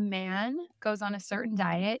 And if a man goes on a certain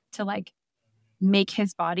diet to like make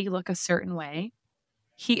his body look a certain way,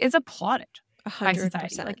 he is applauded by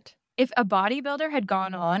society. 100%. Like, if a bodybuilder had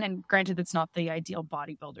gone on, and granted, that's not the ideal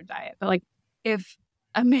bodybuilder diet, but like if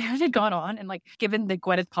a man had gone on and like given the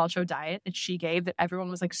Gwyneth Paltrow diet that she gave that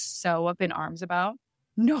everyone was like so up in arms about,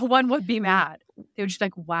 no one would be mad. They would just be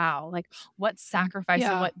like, wow, like what sacrifice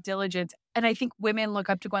and what diligence. And I think women look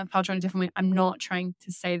up to Gwyneth Paltrow in a different way. I'm not trying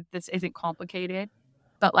to say that this isn't complicated,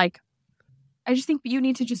 but like, I just think you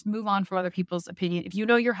need to just move on from other people's opinion. If you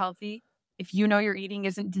know you're healthy, if you know your eating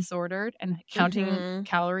isn't disordered and counting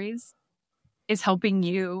calories is helping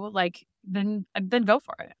you, like, then go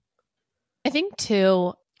for it. I think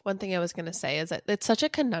too, one thing I was going to say is that it's such a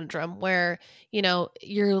conundrum where, you know,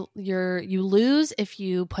 you lose if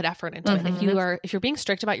you put effort into it. If you're being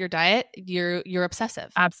strict about your diet, you're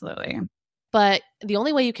obsessive. Absolutely. But the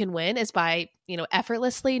only way you can win is by, you know,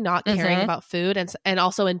 effortlessly not caring about food and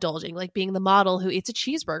also indulging, like being the model who eats a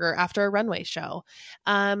cheeseburger after a runway show.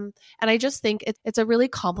 And I just think it's a really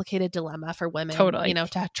complicated dilemma for women, you know,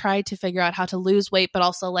 to try to figure out how to lose weight, but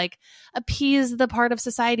also like appease the part of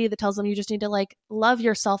society that tells them you just need to like love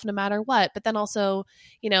yourself no matter what. But then also,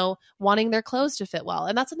 you know, wanting their clothes to fit well.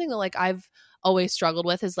 And that's something that like I've always struggled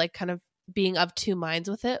with, is like kind of being of two minds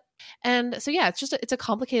with it. And so, yeah, it's a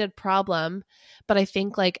complicated problem. But I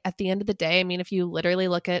think like at the end of the day, I mean, if you literally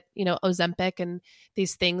look at, you know, Ozempic and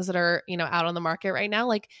these things that are, you know, out on the market right now,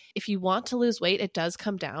 like if you want to lose weight, it does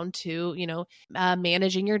come down to, you know,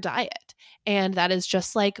 managing your diet. And that is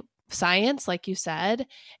just like science, like you said.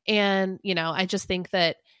 And, you know, I just think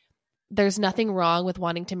that there's nothing wrong with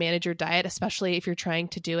wanting to manage your diet, especially if you're trying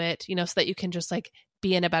to do it, you know, so that you can just like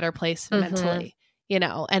be in a better place mentally. You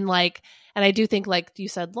know, and I do think, like you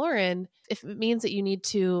said, Lauren, if it means that you need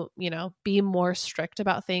to, you know, be more strict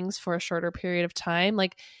about things for a shorter period of time,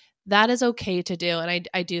 like that is okay to do. And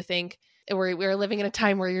I do think we're living in a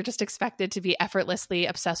time where you're just expected to be effortlessly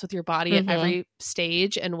obsessed with your body at every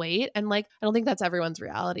stage and weight. And like, I don't think that's everyone's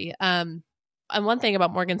reality. And one thing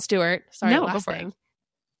about Morgan Stewart, last thing.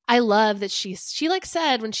 I love that she like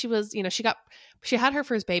said when she was, you know, she had her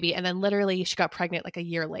first baby and then literally she got pregnant like a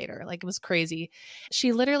year later. Like it was crazy.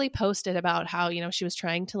 She literally posted about how, you know, she was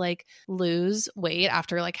trying to like lose weight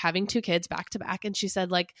after like having two kids back to back. And she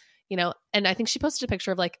said like, you know, and I think she posted a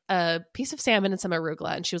picture of like a piece of salmon and some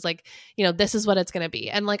arugula. And she was like, you know, this is what it's going to be.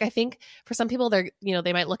 And like, I think for some people they're, you know,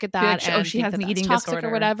 they might look at that and she has an eating disorder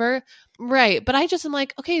or whatever. Right. But I just am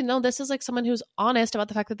like, okay, no, this is like someone who's honest about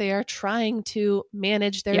the fact that they are trying to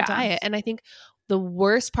manage their diet. And I think the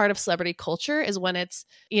worst part of celebrity culture is when it's,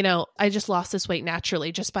 you know, I just lost this weight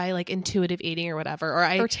naturally just by like intuitive eating or whatever.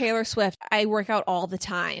 Or Taylor Swift, I work out all the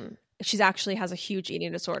time. She's actually has a huge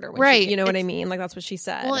eating disorder. Right. You know what I mean? Like that's what she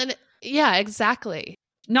said. Well, and yeah, exactly.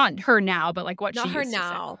 Not her now, but like what Not she her used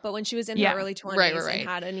now, but when she was in her early 20s and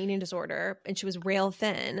had an eating disorder and she was rail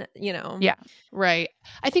thin, you know. Yeah. Right.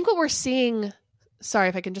 I think what we're seeing, sorry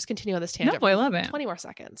if I can just continue on this tangent. No, I love it. 20 more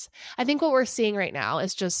seconds. I think what we're seeing right now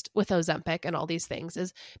is just with Ozempic and all these things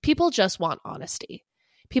is people just want honesty.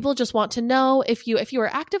 People just want to know if you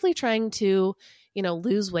are actively trying to, you know,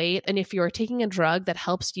 lose weight, and if you're taking a drug that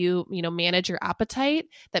helps you, you know, manage your appetite,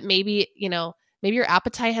 that maybe, you know, maybe your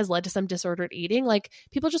appetite has led to some disordered eating. Like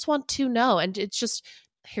people just want to know. And it's just,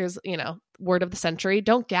 here's, you know, word of the century.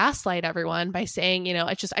 Don't gaslight everyone by saying, you know,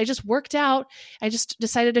 I just worked out. I just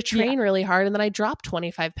decided to train really hard and then I dropped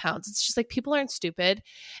 25 pounds. It's just like people aren't stupid.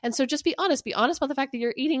 And so just be honest about the fact that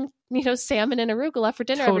you're eating, you know, salmon and arugula for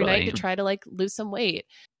dinner every night to try to like lose some weight.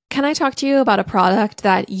 Can I talk to you about a product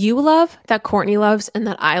that you love, that Courtney loves, and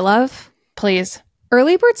that I love? Please.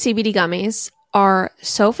 Early Bird CBD gummies are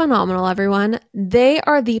so phenomenal, everyone. They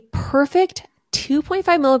are the perfect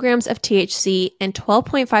 2.5 milligrams of THC and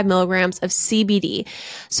 12.5 milligrams of CBD.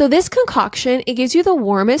 So this concoction, it gives you the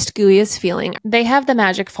warmest, gooeyest feeling. They have the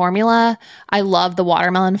magic formula. I love the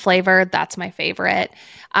watermelon flavor. That's my favorite.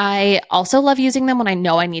 I also love using them when I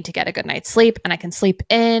know I need to get a good night's sleep and I can sleep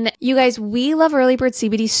in. You guys, we love Early Bird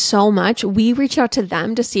CBD so much. We reached out to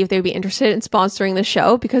them to see if they would be interested in sponsoring the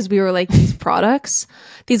show because we were like, these products,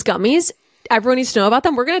 these gummies, everyone needs to know about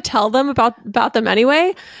them. We're going to tell them about them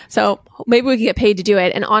anyway. So maybe we can get paid to do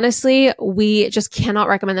it. And honestly, we just cannot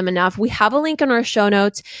recommend them enough. We have a link in our show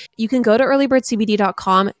notes. You can go to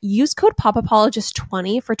earlybirdcbd.com, use code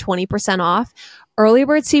POPAPOLOGIST20 for 20% off.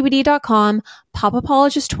 earlybirdcbd.com,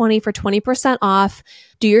 POPAPOLOGIST20 for 20% off.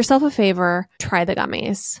 Do yourself a favor, try the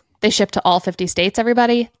gummies. They ship to all 50 states,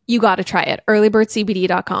 everybody. You got to try it.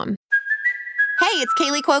 earlybirdcbd.com. Hey, it's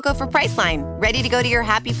Kaylee Cuoco for Priceline. Ready to go to your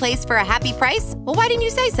happy place for a happy price? Well, why didn't you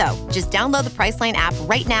say so? Just download the Priceline app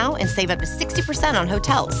right now and save up to 60% on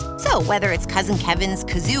hotels. So whether it's Cousin Kevin's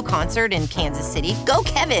Kazoo Concert in Kansas City, go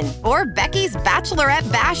Kevin, or Becky's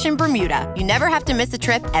Bachelorette Bash in Bermuda, you never have to miss a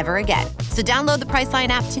trip ever again. So download the Priceline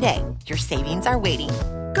app today. Your savings are waiting.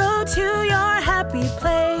 Go to your happy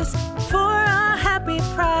place for a happy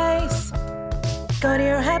price. Go to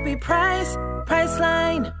your happy price,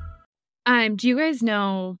 Priceline. Do you guys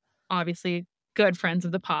know, obviously, good friends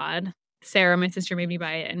of the pod, Sarah, my sister made me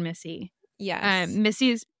buy it, and Missy. Yes.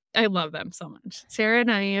 Missy's, I love them so much. Sarah and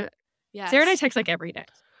I text like every day.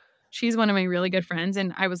 She's one of my really good friends,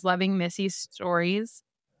 and I was loving Missy's stories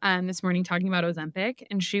this morning talking about Ozempic,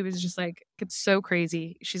 and she was just like, it's so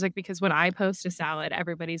crazy. She's like, because when I post a salad,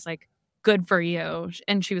 everybody's like, good for you.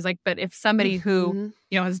 And she was like, but if somebody who,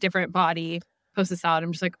 has a different body posts a salad,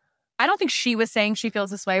 I'm just like, I don't think she was saying she feels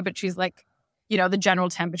this way, but she's like, the general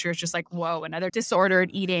temperature is just like, whoa, another disordered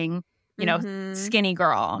eating, skinny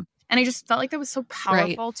girl. And I just felt like that was so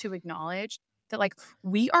powerful to acknowledge that, like,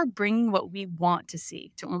 we are bringing what we want to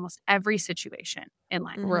see to almost every situation in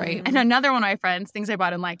life. Right. And another one of my friends, things I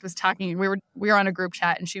bought and liked, was talking. We were on a group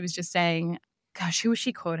chat, and she was just saying, gosh, who was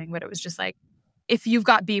she quoting? But it was just like, if you've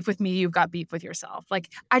got beef with me, you've got beef with yourself. Like,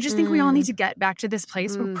 I just think we all need to get back to this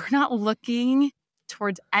place where we're not looking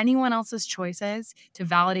towards anyone else's choices to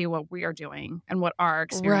validate what we are doing and what our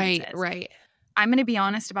experience is. Right. I'm going to be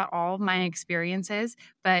honest about all of my experiences,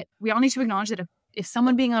 but we all need to acknowledge that if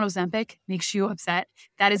someone being on Ozempic makes you upset,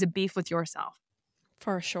 that is a beef with yourself.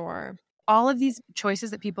 For sure. All of these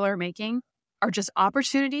choices that people are making are just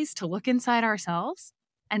opportunities to look inside ourselves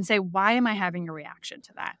and say, why am I having a reaction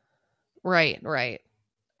to that? Right.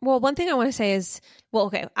 Well, one thing I want to say is,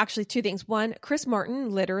 actually two things. One, Chris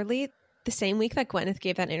Martin literally the same week that Gwyneth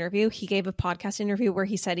gave that interview, he gave a podcast interview where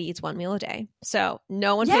he said he eats one meal a day. So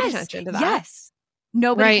no one paid attention to that. Yes.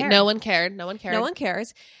 Nobody cared. No one cared. No one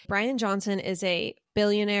cares. Brian Johnson is a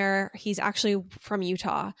billionaire. He's actually from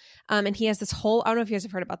Utah. And he has this whole, I don't know if you guys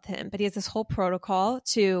have heard about him, but he has this whole protocol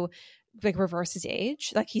to like reverse his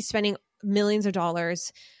age. Like he's spending millions of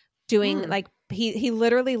dollars doing like, he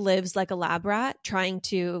literally lives like a lab rat trying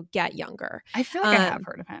to get younger. I feel like I have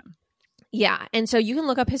heard of him. Yeah. And so you can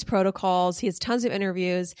look up his protocols. He has tons of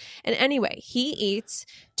interviews. And anyway, he eats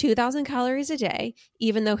 2,000 calories a day,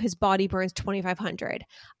 even though his body burns 2,500.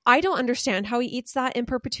 I don't understand how he eats that in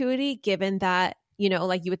perpetuity, given that,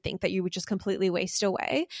 like you would think that you would just completely waste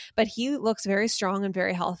away. But he looks very strong and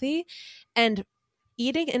very healthy. And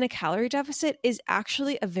eating in a calorie deficit is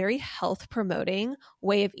actually a very health promoting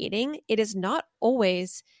way of eating. It is not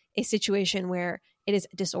always a situation where it is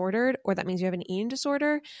disordered or that means you have an eating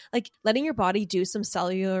disorder. Like letting your body do some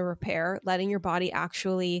cellular repair, letting your body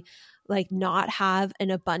actually like not have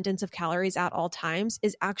an abundance of calories at all times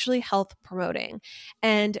is actually health promoting.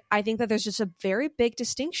 And I think that there's just a very big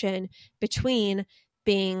distinction between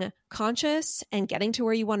being conscious and getting to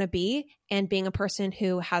where you want to be and being a person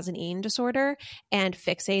who has an eating disorder and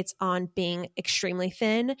fixates on being extremely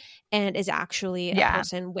thin and is actually a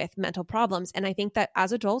person with mental problems. And I think that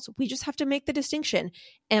as adults, we just have to make the distinction.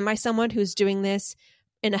 Am I someone who's doing this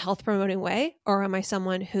in a health promoting way, or am I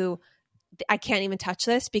someone who I can't even touch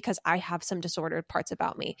this because I have some disordered parts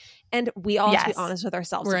about me? And we all have to be honest with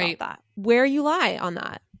ourselves about that. Where you lie on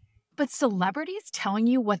that. But celebrities telling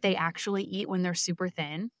you what they actually eat when they're super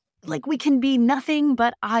thin, like we can be nothing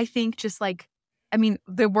but I think just like, I mean,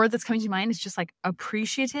 the word that's coming to mind is just like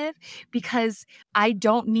appreciative, because I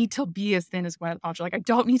don't need to be as thin as Gwyneth Paltrow. Like I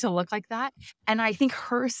don't need to look like that. And I think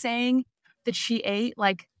her saying that she ate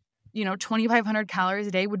like, 2,500 calories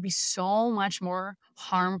a day would be so much more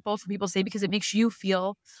harmful for people to say, because it makes you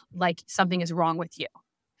feel like something is wrong with you.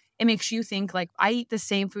 It makes you think like, I eat the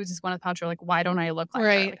same foods as Gwyneth Paltrow. Like, why don't I look like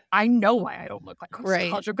her? Like, I know why I don't look like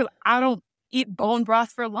Gwyneth Paltrow, because I don't eat bone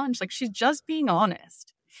broth for lunch. Like, she's just being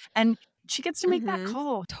honest. And she gets to make that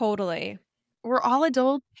call. Totally. We're all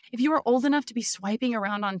adults. If you are old enough to be swiping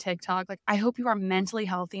around on TikTok, like, I hope you are mentally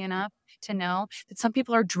healthy enough to know that some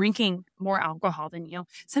people are drinking more alcohol than you.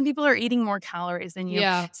 Some people are eating more calories than you.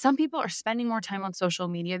 Yeah. Some people are spending more time on social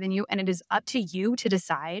media than you. And it is up to you to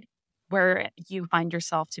decide where you find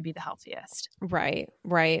yourself to be the healthiest. Right.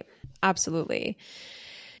 Absolutely.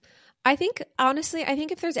 I think, honestly,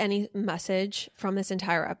 if there's any message from this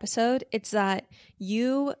entire episode, it's that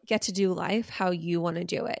you get to do life how you want to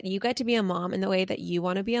do it. You get to be a mom in the way that you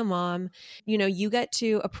want to be a mom. You know, you get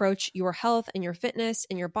to approach your health and your fitness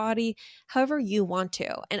and your body however you want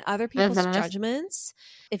to. And other people's judgments,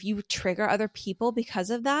 if you trigger other people because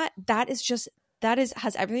of that,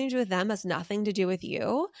 has everything to do with them, has nothing to do with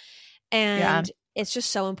you. And it's just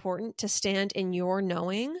so important to stand in your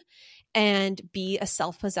knowing and be a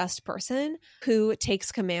self-possessed person who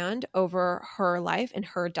takes command over her life and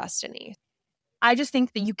her destiny. I just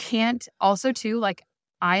think that you can't also too, like,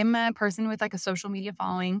 I'm a person with like a social media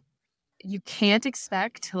following. You can't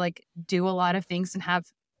expect to like do a lot of things and have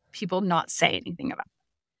people not say anything about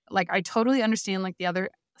it. Like, I totally understand like the other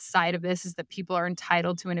side of this is that people are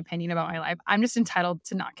entitled to an opinion about my life. I'm just entitled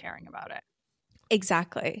to not caring about it.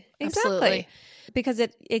 Exactly. Absolutely. Because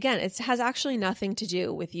it has actually nothing to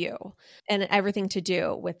do with you and everything to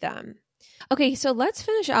do with them. Okay, so let's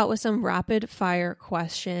finish out with some rapid fire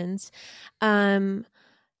questions.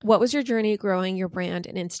 What was your journey growing your brand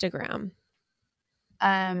and Instagram?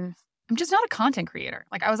 I'm just not a content creator.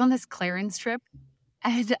 Like, I was on this Clarence trip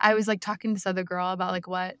and I was like talking to this other girl about like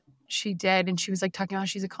what she did, and she was like talking about how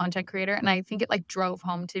she's a content creator, and I think it like drove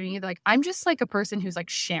home to me that like I'm just like a person who's like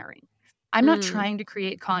sharing. I'm not trying to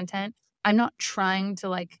create content. I'm not trying to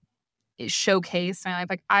like showcase my life.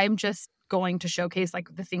 Like, I'm just going to showcase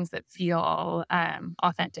like the things that feel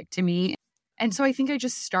authentic to me. And so I think I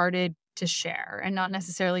just started to share, and not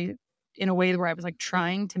necessarily in a way where I was like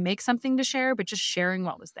trying to make something to share, but just sharing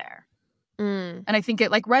what was there. And I think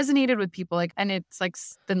it like resonated with people, like, and it's like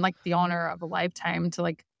been like the honor of a lifetime to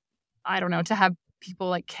like, I don't know, to have people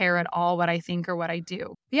like care at all what I think or what I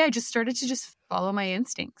do. But yeah, I just started to just follow my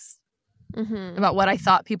instincts. About what I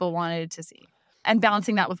thought people wanted to see, and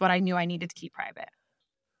balancing that with what I knew I needed to keep private.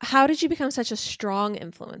 How did you become such a strong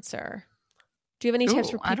influencer? Do you have any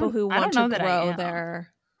tips for people who want to grow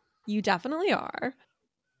their? You definitely are.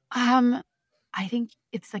 I think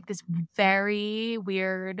it's like this very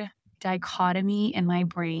weird dichotomy in my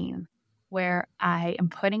brain where I am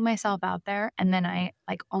putting myself out there, and then I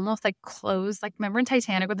like almost like close, like, remember in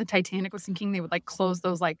Titanic when the Titanic was sinking, they would like close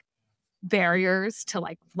those like barriers to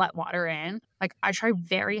like let water in. Like, I try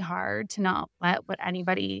very hard to not let what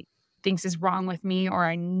anybody thinks is wrong with me, or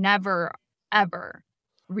I never ever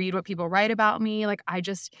read what people write about me. Like,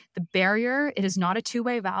 the barrier, it is not a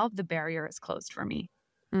two-way valve. The barrier is closed for me.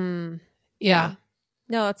 Yeah.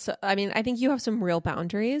 No, I think you have some real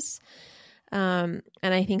boundaries. And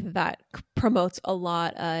I think that promotes a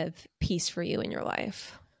lot of peace for you in your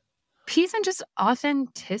life. Peace and just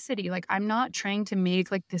authenticity. Like, I'm not trying to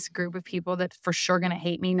make like this group of people that for sure going to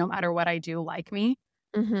hate me no matter what I do like me.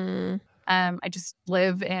 I just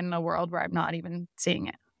live in a world where I'm not even seeing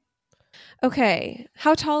it. Okay.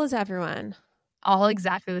 How tall is everyone? All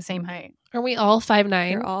exactly the same height. Are we all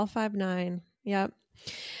 5'9"? You're all 5'9". Yep.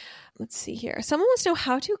 Let's see here. Someone wants to know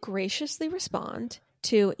how to graciously respond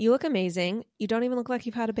to, you look amazing. You don't even look like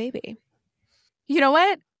you've had a baby. You know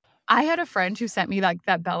what? I had a friend who sent me like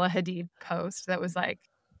that Bella Hadid post that was like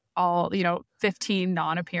all, 15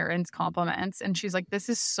 non-appearance compliments. And she's like, this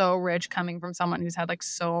is so rich coming from someone who's had like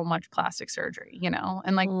so much plastic surgery,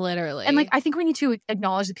 and like literally. And like, I think we need to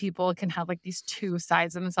acknowledge that people can have like these two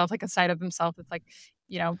sides of themselves, like a side of themselves that's like,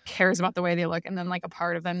 cares about the way they look. And then like a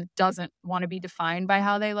part of them that doesn't want to be defined by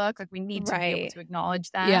how they look. Like, we need to be able to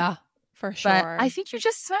acknowledge that. Yeah, for sure. But I think you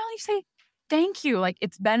just smile, you say, thank you. Like,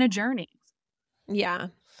 it's been a journey. Yeah.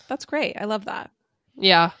 That's great. I love that.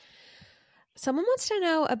 Yeah. Someone wants to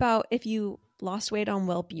know about if you lost weight on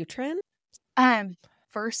Wellbutrin.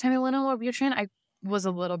 First time I went on Wellbutrin, I was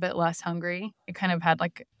a little bit less hungry. It kind of had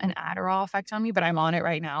like an Adderall effect on me, but I'm on it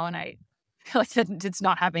right now, and I feel like it's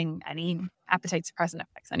not having any appetite suppressant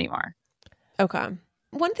effects anymore. Okay.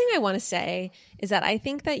 One thing I want to say is that I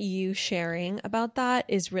think that you sharing about that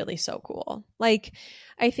is really so cool. Like,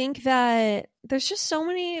 I think that there's just so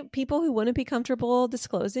many people who wouldn't be comfortable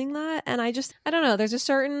disclosing that. And I don't know, there's a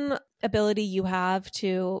certain ability you have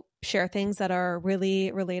to share things that are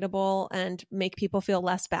really relatable and make people feel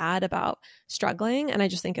less bad about struggling. And I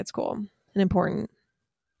just think it's cool and important.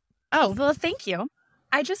 Oh, well, thank you.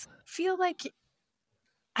 I just feel like,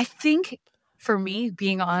 I think for me,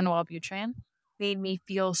 being on Wellbutrin made me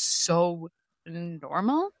feel so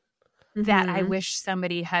normal that I wish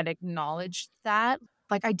somebody had acknowledged that.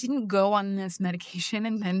 Like, I didn't go on this medication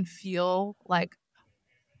and then feel like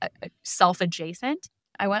self-adjacent.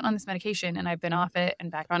 I went on this medication and I've been off it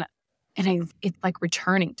and back on it. And it's like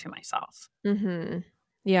returning to myself. Mm-hmm.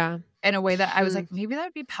 Yeah. In a way that I was like, maybe that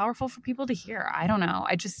would be powerful for people to hear. I don't know.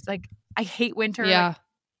 I just like, I hate winter. Yeah. Like,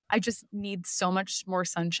 I just need so much more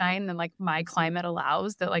sunshine than like my climate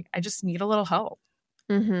allows, that like I just need a little help.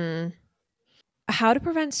 Mm-hmm. How to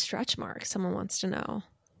prevent stretch marks? Someone wants to know.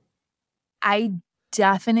 I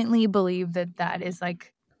definitely believe that is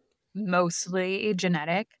like mostly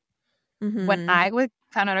genetic. Mm-hmm. When I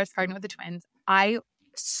found out I was pregnant with the twins, I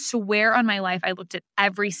swear on my life I looked at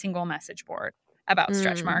every single message board about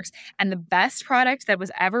stretch marks. And the best product that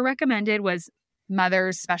was ever recommended was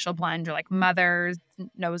Mother's Special Blend, or like Mother's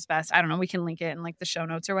Knows Best. I don't know. We can link it in like the show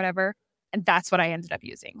notes or whatever. And that's what I ended up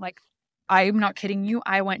using. Like, I'm not kidding you.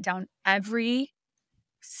 I went down every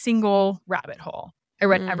single rabbit hole. I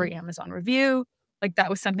read every Amazon review. Like, that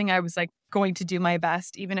was something I was like going to do my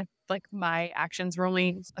best, even if like my actions were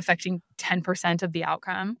only affecting 10% of the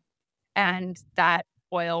outcome. And that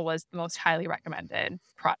oil was the most highly recommended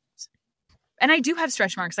product. And I do have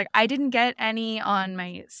stretch marks. Like, I didn't get any on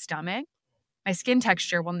my stomach. My skin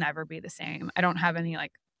texture will never be the same. I don't have any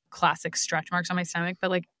like classic stretch marks on my stomach,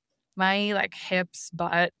 but like my like hips,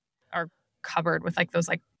 butt are covered with like those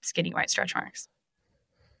like skinny white stretch marks.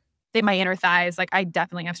 My inner thighs, like I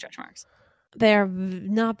definitely have stretch marks. They're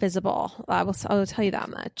not visible. I will tell you that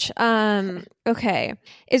much. Okay.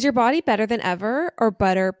 Is your body better than ever or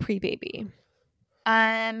better pre-baby?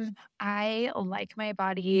 I like my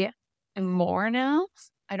body more now.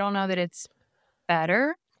 I don't know that it's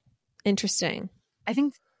better. Interesting. I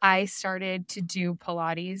think I started to do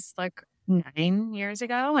Pilates like 9 years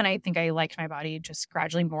ago, and I think I liked my body just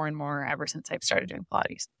gradually more and more ever since I've started doing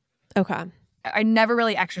Pilates. Okay. I never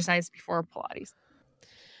really exercised before Pilates.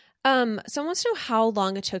 Someone wants to know how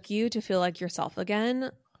long it took you to feel like yourself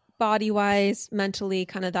again, body-wise, mentally,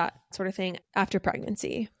 kind of that sort of thing after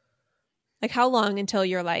pregnancy. Like, how long until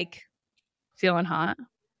you're like feeling hot?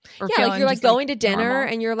 Or yeah, like you're like going to dinner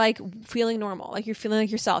normal? and you're like feeling normal, like you're feeling like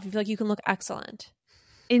yourself. You feel like you can look excellent.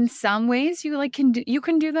 In some ways, you like can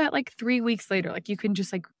do that like 3 weeks later. Like, you can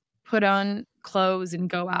just like put on clothes and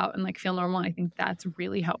go out and like feel normal. And I think that's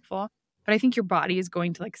really helpful. But I think your body is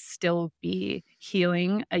going to like still be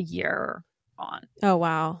healing a year on. Oh,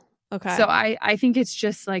 wow. Okay. So I think it's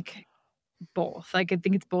just like both. Like, I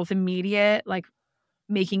think it's both immediate, like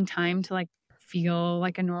making time to like feel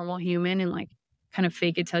like a normal human and like kind of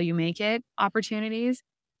fake it till you make it opportunities.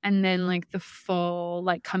 And then like the full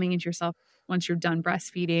like coming into yourself once you're done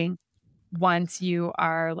breastfeeding, once you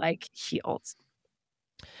are like healed.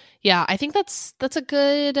 Yeah, I think that's a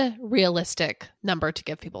good realistic number to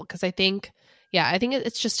give people, because I think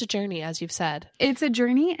it's just a journey, as you've said. It's a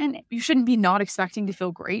journey, and you shouldn't be not expecting to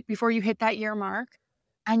feel great before you hit that year mark.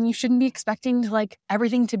 And you shouldn't be expecting to like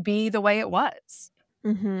everything to be the way it was,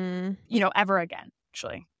 ever again,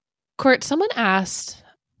 actually. Court, someone asked,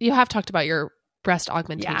 you have talked about your breast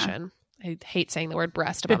augmentation. Yeah. I hate saying the word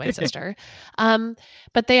breast about my sister.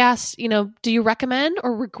 But they asked, do you recommend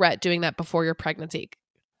or regret doing that before your pregnancy?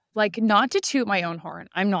 Like, not to toot my own horn.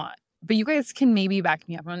 I'm not. But you guys can maybe back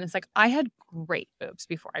me up on this. Like, I had great boobs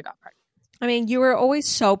before I got pregnant. I mean, you were always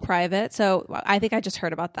so private. So I think I just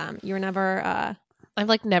heard about them. You were never... I've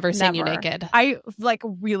like never seen you naked. I like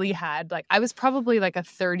really had like, I was probably like a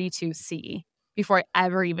 32C before I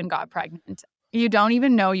ever even got pregnant. You don't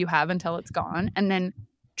even know you have until it's gone. And then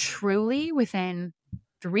truly within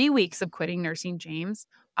 3 weeks of quitting nursing James,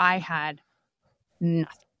 I had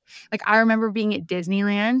nothing. Like, I remember being at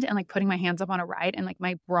Disneyland and like putting my hands up on a ride and like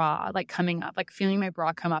my bra like coming up, like feeling my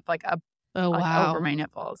bra come up like up over my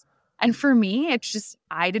nipples. And for me, it's just,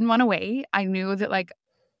 I didn't want to wait. I knew that like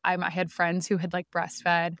I had friends who had like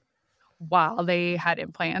breastfed while they had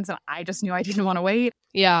implants, and I just knew I didn't want to wait.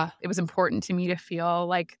 Yeah. It was important to me to feel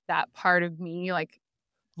like that part of me like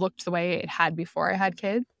looked the way it had before I had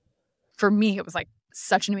kids. For me, it was like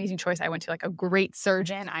such an amazing choice. I went to like a great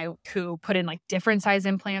surgeon who put in like different size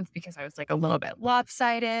implants because I was like a little bit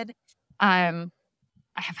lopsided. I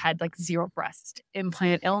have had like 0 breast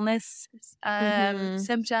implant illness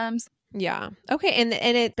symptoms. Yeah. Okay. And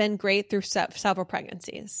it's been great through several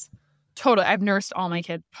pregnancies. Totally. I've nursed all my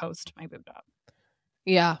kids post my boob job.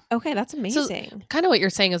 Yeah. Okay. That's amazing. So kind of what you're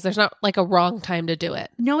saying is there's not like a wrong time to do it.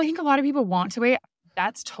 No, I think a lot of people want to wait.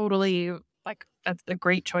 That's totally like, that's a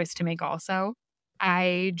great choice to make also.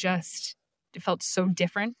 I just felt so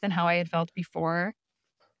different than how I had felt before.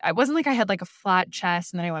 I wasn't like I had like a flat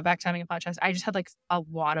chest and then I went back to having a flat chest. I just had like a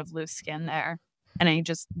lot of loose skin there. And I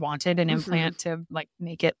just wanted an implant to like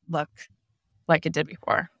make it look like it did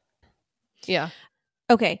before. Yeah.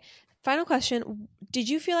 Okay. Final question. Did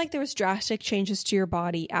you feel like there was drastic changes to your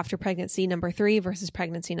body after pregnancy number 3 versus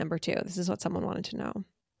pregnancy number 2? This is what someone wanted to know.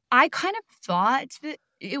 I kind of thought that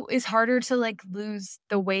it was harder to like lose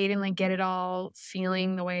the weight and like get it all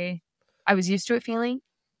feeling the way I was used to it feeling.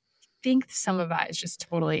 I think some of that is just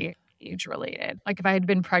totally age related. Like if I had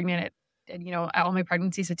been pregnant and, you know, all my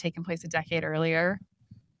pregnancies had taken place a decade earlier,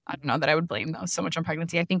 I don't know that I would blame those so much on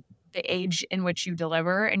pregnancy. I think the age in which you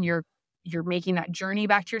deliver and you're making that journey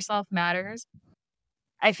back to yourself matters.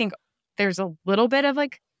 I think there's a little bit of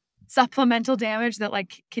like supplemental damage that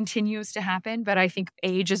like continues to happen, but I think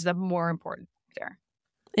age is the more important factor.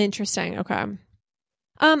 Interesting. Okay.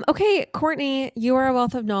 Okay, Courtney, you are a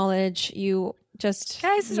wealth of knowledge. You just,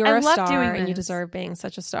 guys, you're I a love star doing and you this. deserve being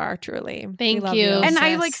such a star, truly. Thank We love you. And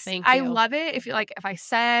I sis. like, Thank I you. love it if you like, if I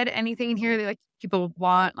said anything in here that like people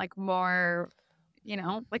want like more, you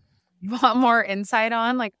know, like you want more insight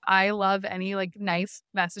on, like I love any like nice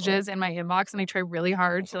messages in my inbox and I try really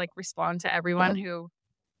hard to like respond to everyone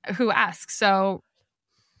who asks. So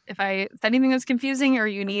if anything is confusing or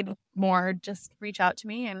you need more, just reach out to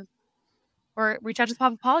me or reach out to the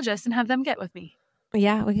pop apologist and have them get with me.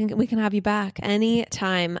 Yeah, we can have you back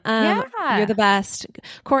anytime. Yeah. You're the best.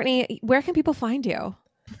 Courtney, where can people find you?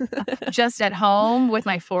 Just at home with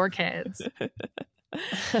my 4 kids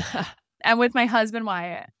and with my husband,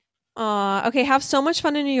 Wyatt. Okay, have so much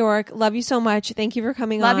fun in New York. Love you so much. Thank you for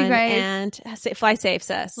coming Love on. you guys. And fly safe,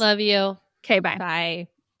 sis. Love you. Okay, bye. Bye.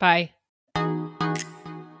 Bye.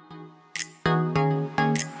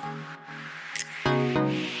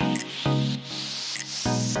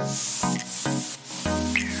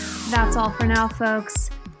 That's all for now, folks.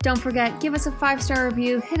 Don't forget, give us a 5-star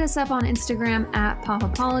review, hit us up on Instagram at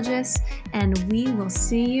popapologists, and we will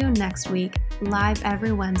see you next week, live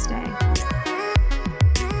every Wednesday.